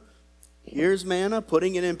manna,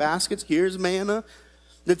 putting it in baskets, here's manna.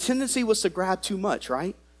 The tendency was to grab too much,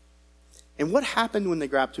 right? And what happened when they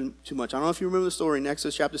grabbed too much? I don't know if you remember the story in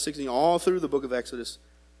Exodus chapter 16, all through the book of Exodus.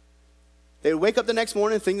 They would wake up the next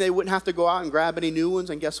morning and think they wouldn't have to go out and grab any new ones,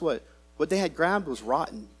 and guess what? What they had grabbed was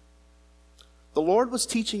rotten. The Lord was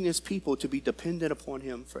teaching his people to be dependent upon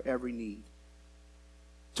him for every need.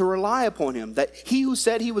 To rely upon him. That he who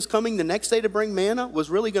said he was coming the next day to bring manna was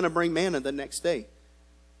really going to bring manna the next day.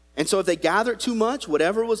 And so if they gathered too much,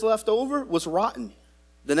 whatever was left over was rotten.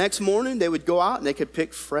 The next morning, they would go out and they could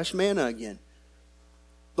pick fresh manna again.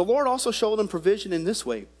 The Lord also showed them provision in this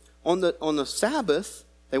way. On the Sabbath,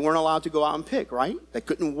 they weren't allowed to go out and pick, right? They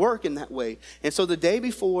couldn't work in that way. And so the day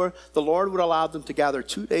before, the Lord would allow them to gather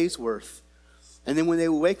 2 days' worth. And then when they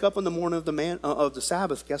would wake up in the morning of the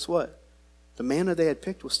Sabbath, guess what? The manna they had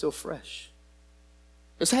picked was still fresh.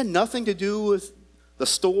 This had nothing to do with the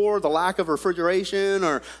store, the lack of refrigeration,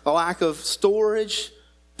 or the lack of storage.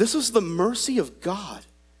 This was the mercy of God,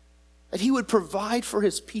 that he would provide for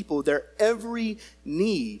his people their every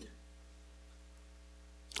need.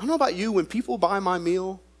 I don't know about you, when people buy my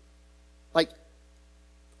meal, like,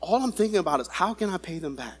 all I'm thinking about is, how can I pay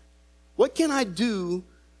them back? What can I do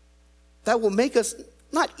that will make us,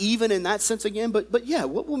 not even in that sense again, but yeah,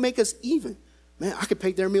 what will make us even? Man, I could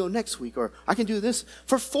pay their meal next week, or I can do this.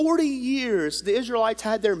 For 40 years, the Israelites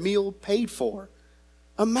had their meal paid for.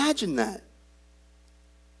 Imagine that.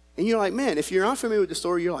 And you're like, man, if you're not familiar with the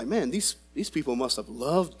story, you're like, man, these people must have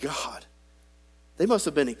loved God. They must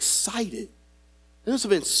have been excited. They must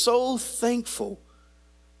have been so thankful.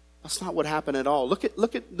 That's not what happened at all. Look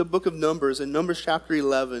at the book of Numbers in Numbers chapter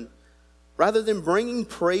 11. Rather than bringing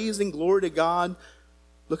praise and glory to God,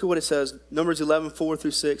 look at what it says, Numbers 11, 4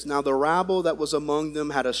 through 6. Now the rabble that was among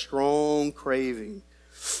them had a strong craving.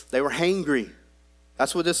 They were hangry.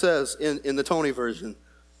 That's what it says in the Tony version.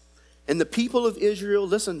 And the people of Israel,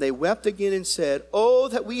 listen, they wept again and said, oh,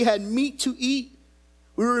 that we had meat to eat.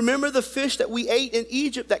 We remember the fish that we ate in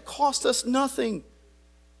Egypt that cost us nothing.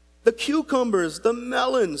 The cucumbers, the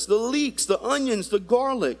melons, the leeks, the onions, the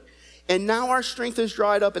garlic. And now our strength is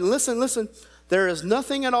dried up. And listen, there is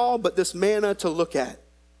nothing at all but this manna to look at.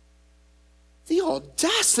 The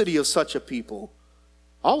audacity of such a people.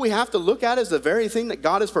 All we have to look at is the very thing that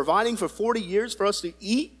God is providing for 40 years for us to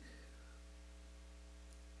eat.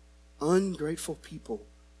 Ungrateful people.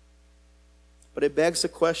 But it begs the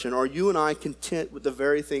question, are you and I content with the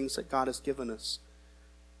very things that God has given us?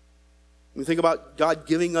 When we think about God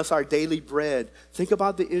giving us our daily bread, think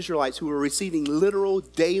about the Israelites who were receiving literal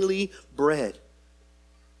daily bread.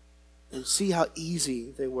 And see how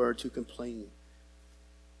easy they were to complain.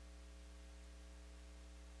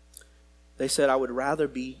 They said, I would rather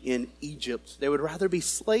be in Egypt. They would rather be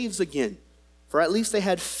slaves again. For at least they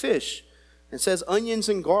had fish. It says onions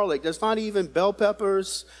and garlic. There's not even bell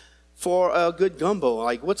peppers for a good gumbo.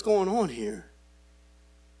 Like, what's going on here?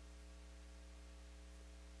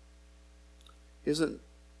 Isn't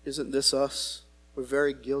this us? We're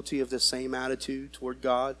very guilty of this same attitude toward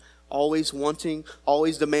God. Always wanting,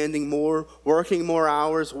 always demanding more, working more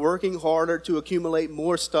hours, working harder to accumulate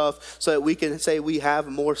more stuff so that we can say we have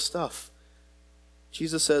more stuff.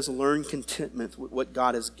 Jesus says, learn contentment with what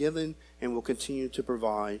God has given and will continue to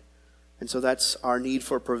provide. And so that's our need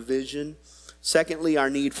for provision. Secondly, our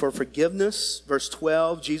need for forgiveness. Verse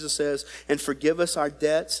 12, Jesus says, and forgive us our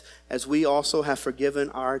debts as we also have forgiven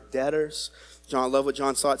our debtors. I love what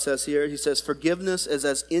John Stott says here. He says, forgiveness is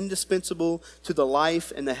as indispensable to the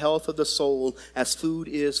life and the health of the soul as food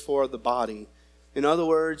is for the body. In other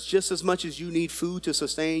words, just as much as you need food to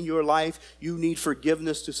sustain your life, you need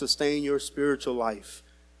forgiveness to sustain your spiritual life.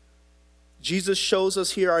 Jesus shows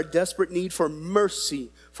us here our desperate need for mercy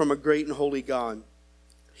from a great and holy God.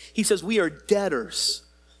 He says we are debtors.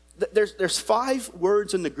 There's 5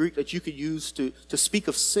 words in the Greek that you could use to speak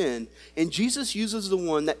of sin, and Jesus uses the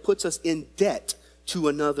one that puts us in debt to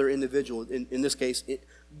another individual, in this case,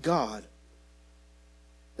 God.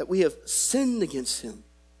 That we have sinned against him.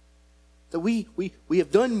 That we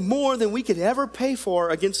have done more than we could ever pay for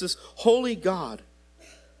against this holy God.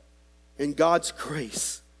 And God's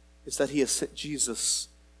grace is that he has sent Jesus.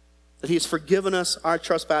 That he has forgiven us our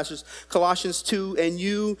trespasses. Colossians 2, and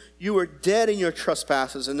you were dead in your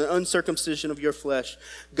trespasses and the uncircumcision of your flesh.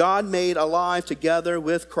 God made alive together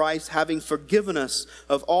with Christ, having forgiven us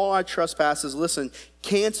of all our trespasses. Listen,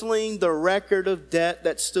 canceling the record of debt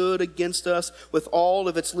that stood against us with all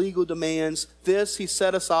of its legal demands. This he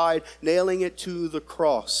set aside, nailing it to the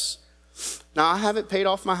cross. Now, I haven't paid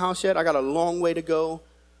off my house yet. I got a long way to go.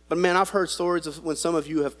 But man, I've heard stories of when some of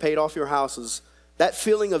you have paid off your houses. That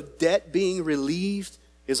feeling of debt being relieved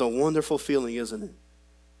is a wonderful feeling, isn't it?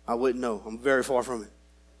 I wouldn't know. I'm very far from it.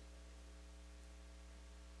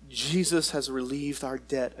 Jesus has relieved our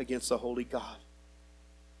debt against the holy God.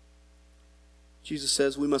 Jesus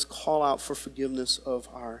says we must call out for forgiveness of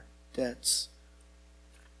our debts.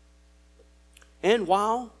 And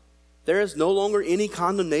while there is no longer any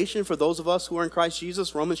condemnation for those of us who are in Christ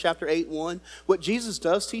Jesus, Romans chapter 8:1, what Jesus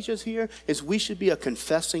does teach us here is we should be a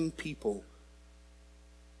confessing people.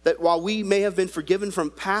 That while we may have been forgiven from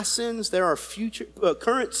past sins, there are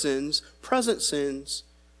current sins, present sins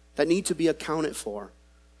that need to be accounted for.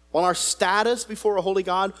 While our status before a holy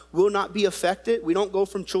God will not be affected, we don't go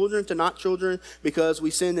from children to not children because we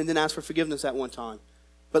sinned and then asked for forgiveness at one time.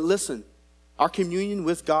 But listen, our communion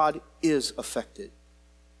with God is affected.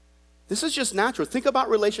 This is just natural. Think about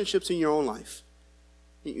relationships in your own life.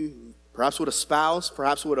 Perhaps with a spouse,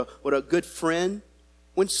 perhaps with a good friend.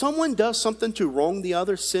 When someone does something to wrong the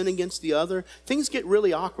other, sin against the other, things get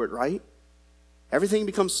really awkward, right? Everything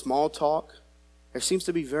becomes small talk. There seems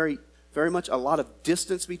to be very, very much a lot of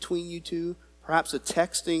distance between you two. Perhaps the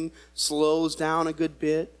texting slows down a good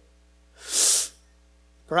bit.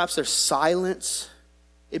 Perhaps there's silence.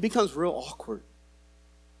 It becomes real awkward.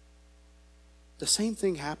 The same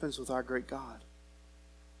thing happens with our great God.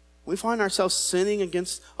 We find ourselves sinning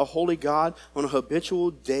against a holy God on a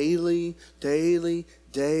habitual, daily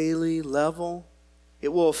level. It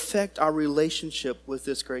will affect our relationship with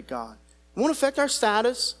this great God. It won't affect our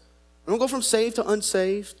status. We won't go from saved to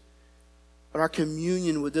unsaved. But our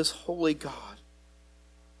communion with this holy God.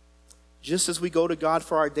 Just as we go to God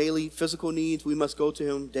for our daily physical needs, we must go to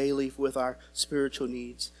him daily with our spiritual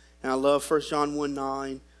needs. And I love 1 John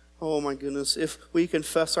 1:9. Oh my goodness, if we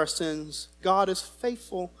confess our sins, God is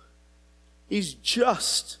faithful. He's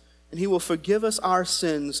just, and he will forgive us our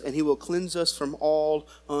sins, and he will cleanse us from all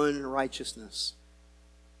unrighteousness.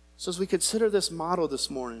 So as we consider this model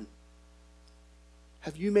this morning,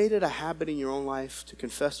 have you made it a habit in your own life to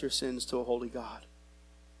confess your sins to a holy God?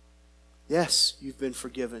 Yes, you've been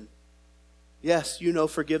forgiven. Yes, you know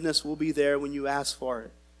forgiveness will be there when you ask for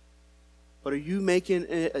it. But are you making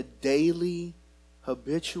it a daily,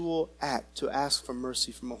 habitual act to ask for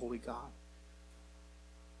mercy from a holy God?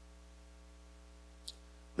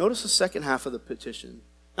 Notice the second half of the petition.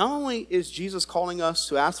 Not only is Jesus calling us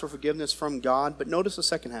to ask for forgiveness from God, but notice the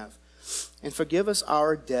second half. And forgive us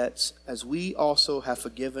our debts as we also have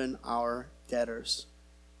forgiven our debtors.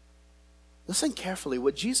 Listen carefully.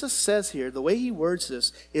 What Jesus says here, the way he words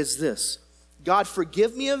this, is this. God,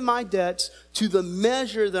 forgive me of my debts to the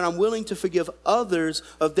measure that I'm willing to forgive others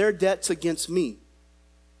of their debts against me.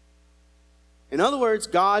 In other words,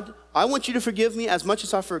 God, I want you to forgive me as much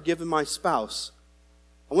as I've forgiven my spouse.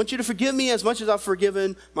 I want you to forgive me as much as I've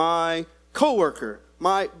forgiven my coworker,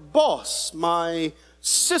 my boss, my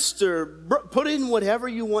sister. Put in whatever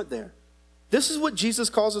you want there. This is what Jesus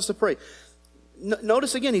calls us to pray.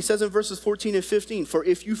 Notice again, he says in verses 14 and 15, for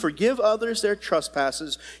if you forgive others their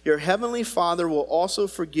trespasses, your heavenly Father will also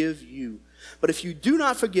forgive you. But if you do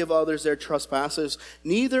not forgive others their trespasses,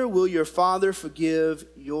 neither will your Father forgive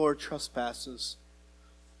your trespasses.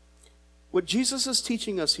 What Jesus is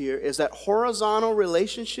teaching us here is that horizontal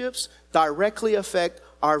relationships directly affect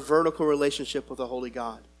our vertical relationship with the Holy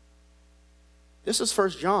God. This is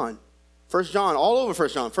 1 John. 1 John, all over 1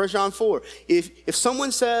 John. 1 John 4. If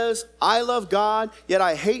someone says, I love God,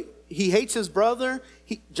 yet he hates his brother,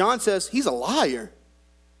 John says, he's a liar.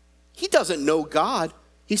 He doesn't know God.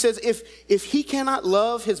 He says, if he cannot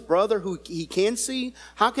love his brother who he can see,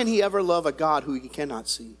 how can he ever love a God who he cannot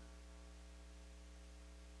see?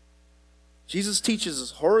 Jesus teaches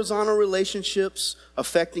us horizontal relationships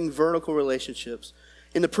affecting vertical relationships.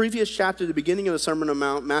 In the previous chapter, the beginning of the Sermon on the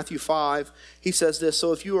Mount, Matthew 5, he says this,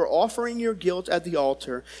 so if you are offering your guilt at the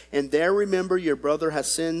altar and there remember your brother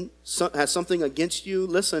has something against you,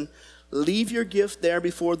 listen, leave your gift there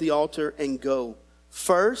before the altar and go.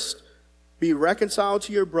 First, be reconciled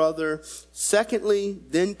to your brother. Secondly,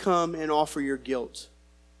 then come and offer your guilt.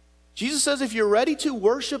 Jesus says if you're ready to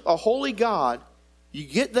worship a holy God, you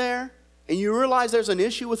get there and you realize there's an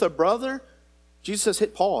issue with a brother, Jesus says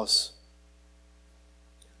hit pause.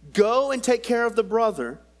 Go and take care of the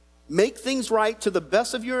brother. Make things right to the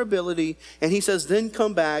best of your ability. And he says, then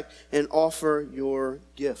come back and offer your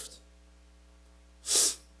gift.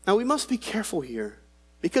 Now we must be careful here,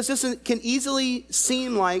 because this can easily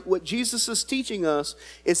seem like what Jesus is teaching us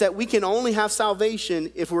is that we can only have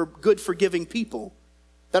salvation if we're good forgiving people.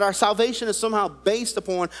 That our salvation is somehow based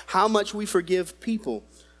upon how much we forgive people.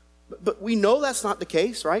 But we know that's not the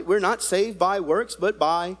case, right? We're not saved by works, but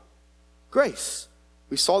by grace.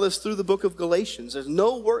 We saw this through the book of Galatians. There's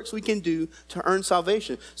no works we can do to earn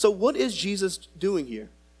salvation. So what is Jesus doing here?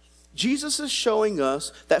 Jesus is showing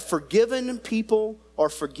us that forgiven people are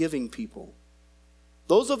forgiving people.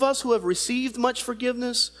 Those of us who have received much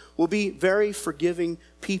forgiveness will be very forgiving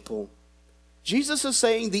people. Jesus is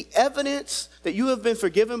saying the evidence that you have been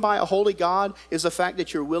forgiven by a holy God is the fact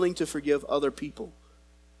that you're willing to forgive other people.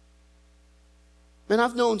 Man,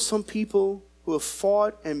 I've known some people who have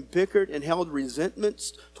fought and bickered and held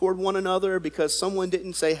resentments toward one another because someone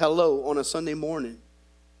didn't say hello on a Sunday morning.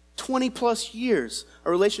 20 plus years,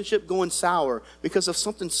 a relationship going sour because of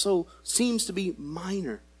something so seems to be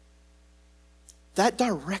minor. That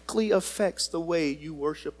directly affects the way you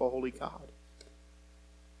worship a holy God.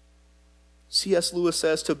 C.S. Lewis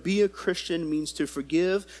says, to be a Christian means to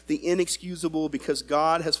forgive the inexcusable because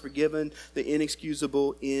God has forgiven the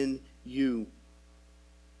inexcusable in you.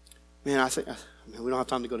 Man, we don't have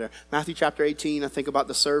time to go there. Matthew chapter 18, I think about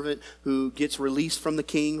the servant who gets released from the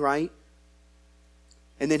king, right?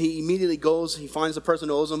 And then he immediately goes, he finds the person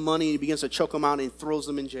who owes him money, and he begins to choke him out and throws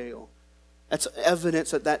them in jail. That's evidence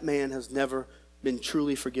that that man has never been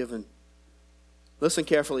truly forgiven. Listen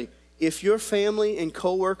carefully. If your family and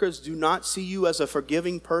coworkers do not see you as a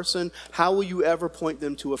forgiving person, how will you ever point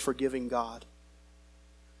them to a forgiving God?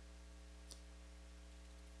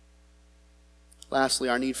 Lastly,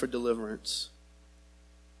 our need for deliverance.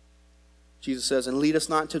 Jesus says, and lead us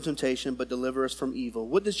not into temptation, but deliver us from evil.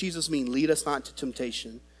 What does Jesus mean, lead us not to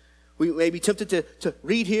temptation? We may be tempted to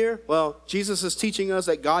read here, well, Jesus is teaching us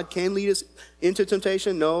that God can lead us into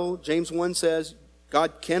temptation. No, James 1 says,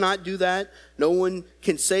 God cannot do that. No one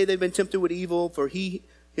can say they've been tempted with evil, for he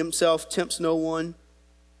himself tempts no one.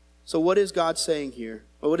 So what is God saying here?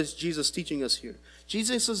 Or what is Jesus teaching us here?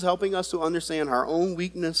 Jesus is helping us to understand our own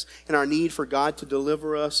weakness and our need for God to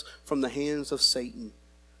deliver us from the hands of Satan.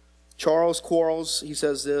 Charles Quarles, he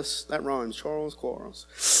says this, that rhymes, Charles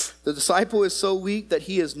Quarles. The disciple is so weak that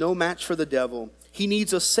he is no match for the devil. He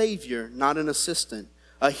needs a savior, not an assistant.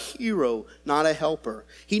 A hero, not a helper.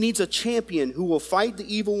 He needs a champion who will fight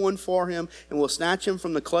the evil one for him and will snatch him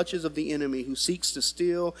from the clutches of the enemy who seeks to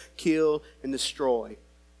steal, kill, and destroy.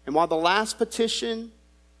 And while the last petition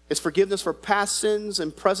is forgiveness for past sins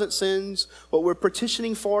and present sins, what we're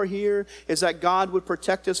petitioning for here is that God would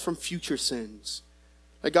protect us from future sins.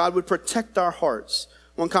 That God would protect our hearts.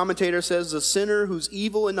 One commentator says, the sinner whose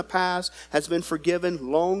evil in the past has been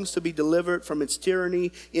forgiven longs to be delivered from its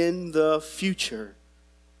tyranny in the future.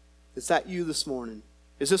 Is that you this morning?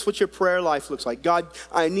 Is this what your prayer life looks like? God,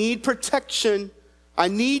 I need protection. I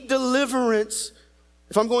need deliverance.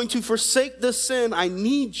 If I'm going to forsake this sin, I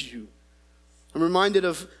need you. I'm reminded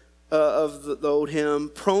of the old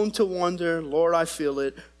hymn, prone to wander, Lord, I feel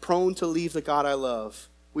it, prone to leave the God I love.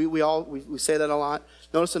 We say that a lot.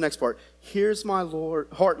 Notice the next part. Here's my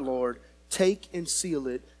heart, Lord, take and seal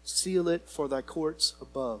it for thy courts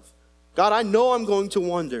above. God, I know I'm going to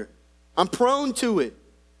wander. I'm prone to it.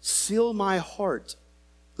 Seal my heart.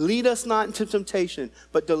 Lead us not into temptation,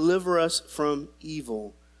 but deliver us from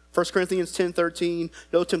evil. 1 Corinthians 10:13,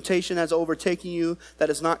 no temptation has overtaken you that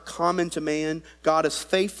is not common to man. God is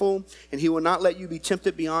faithful, and he will not let you be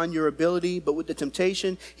tempted beyond your ability, but with the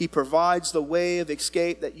temptation, he provides the way of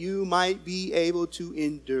escape that you might be able to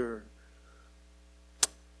endure.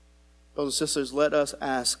 Brothers and sisters, let us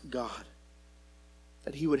ask God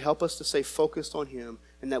that he would help us to stay focused on him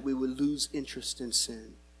and that we would lose interest in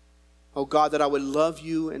sin. Oh God, that I would love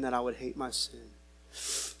you and that I would hate my sin.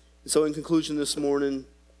 And so in conclusion this morning,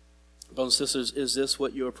 brothers and sisters, is this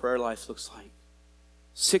what your prayer life looks like?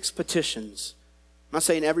 6 petitions. I'm not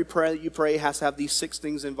saying every prayer that you pray has to have these 6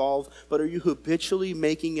 things involved, but are you habitually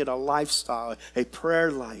making it a lifestyle, a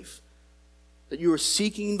prayer life? That you are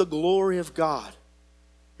seeking the glory of God.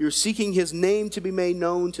 You're seeking his name to be made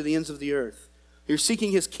known to the ends of the earth. You're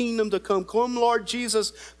seeking his kingdom to come. Come, Lord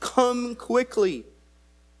Jesus, come quickly.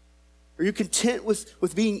 Are you content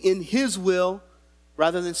with being in his will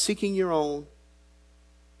rather than seeking your own?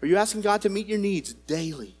 Are you asking God to meet your needs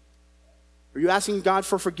daily? Are you asking God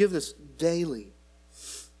for forgiveness daily?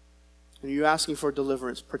 And are you asking for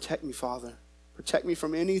deliverance? Protect me, Father. Protect me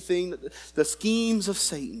from anything, the schemes of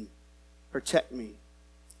Satan. Protect me.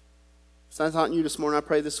 If that's not you this morning, I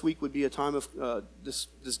pray this week would be a time of,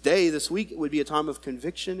 this week would be a time of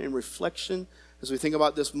conviction and reflection. As we think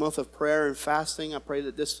about this month of prayer and fasting, I pray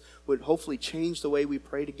that this would hopefully change the way we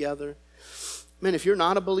pray together. Man, if you're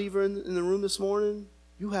not a believer in the room this morning,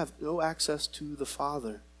 you have no access to the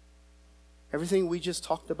Father. Everything we just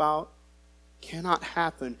talked about cannot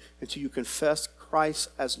happen until you confess Christ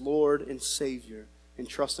as Lord and Savior and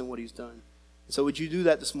trust in what he's done. And so would you do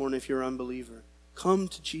that this morning if you're an unbeliever? Come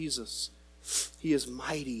to Jesus. He is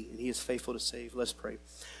mighty and he is faithful to save. Let's pray.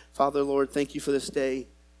 Father, Lord, thank you for this day.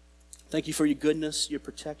 Thank you for your goodness, your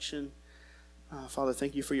protection. Father,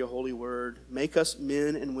 thank you for your holy word. Make us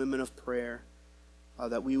men and women of prayer,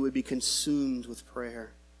 that we would be consumed with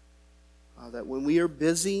prayer. That when we are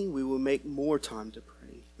busy, we will make more time to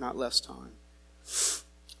pray, not less time.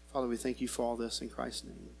 Father, we thank you for all this in Christ's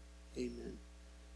name. Amen.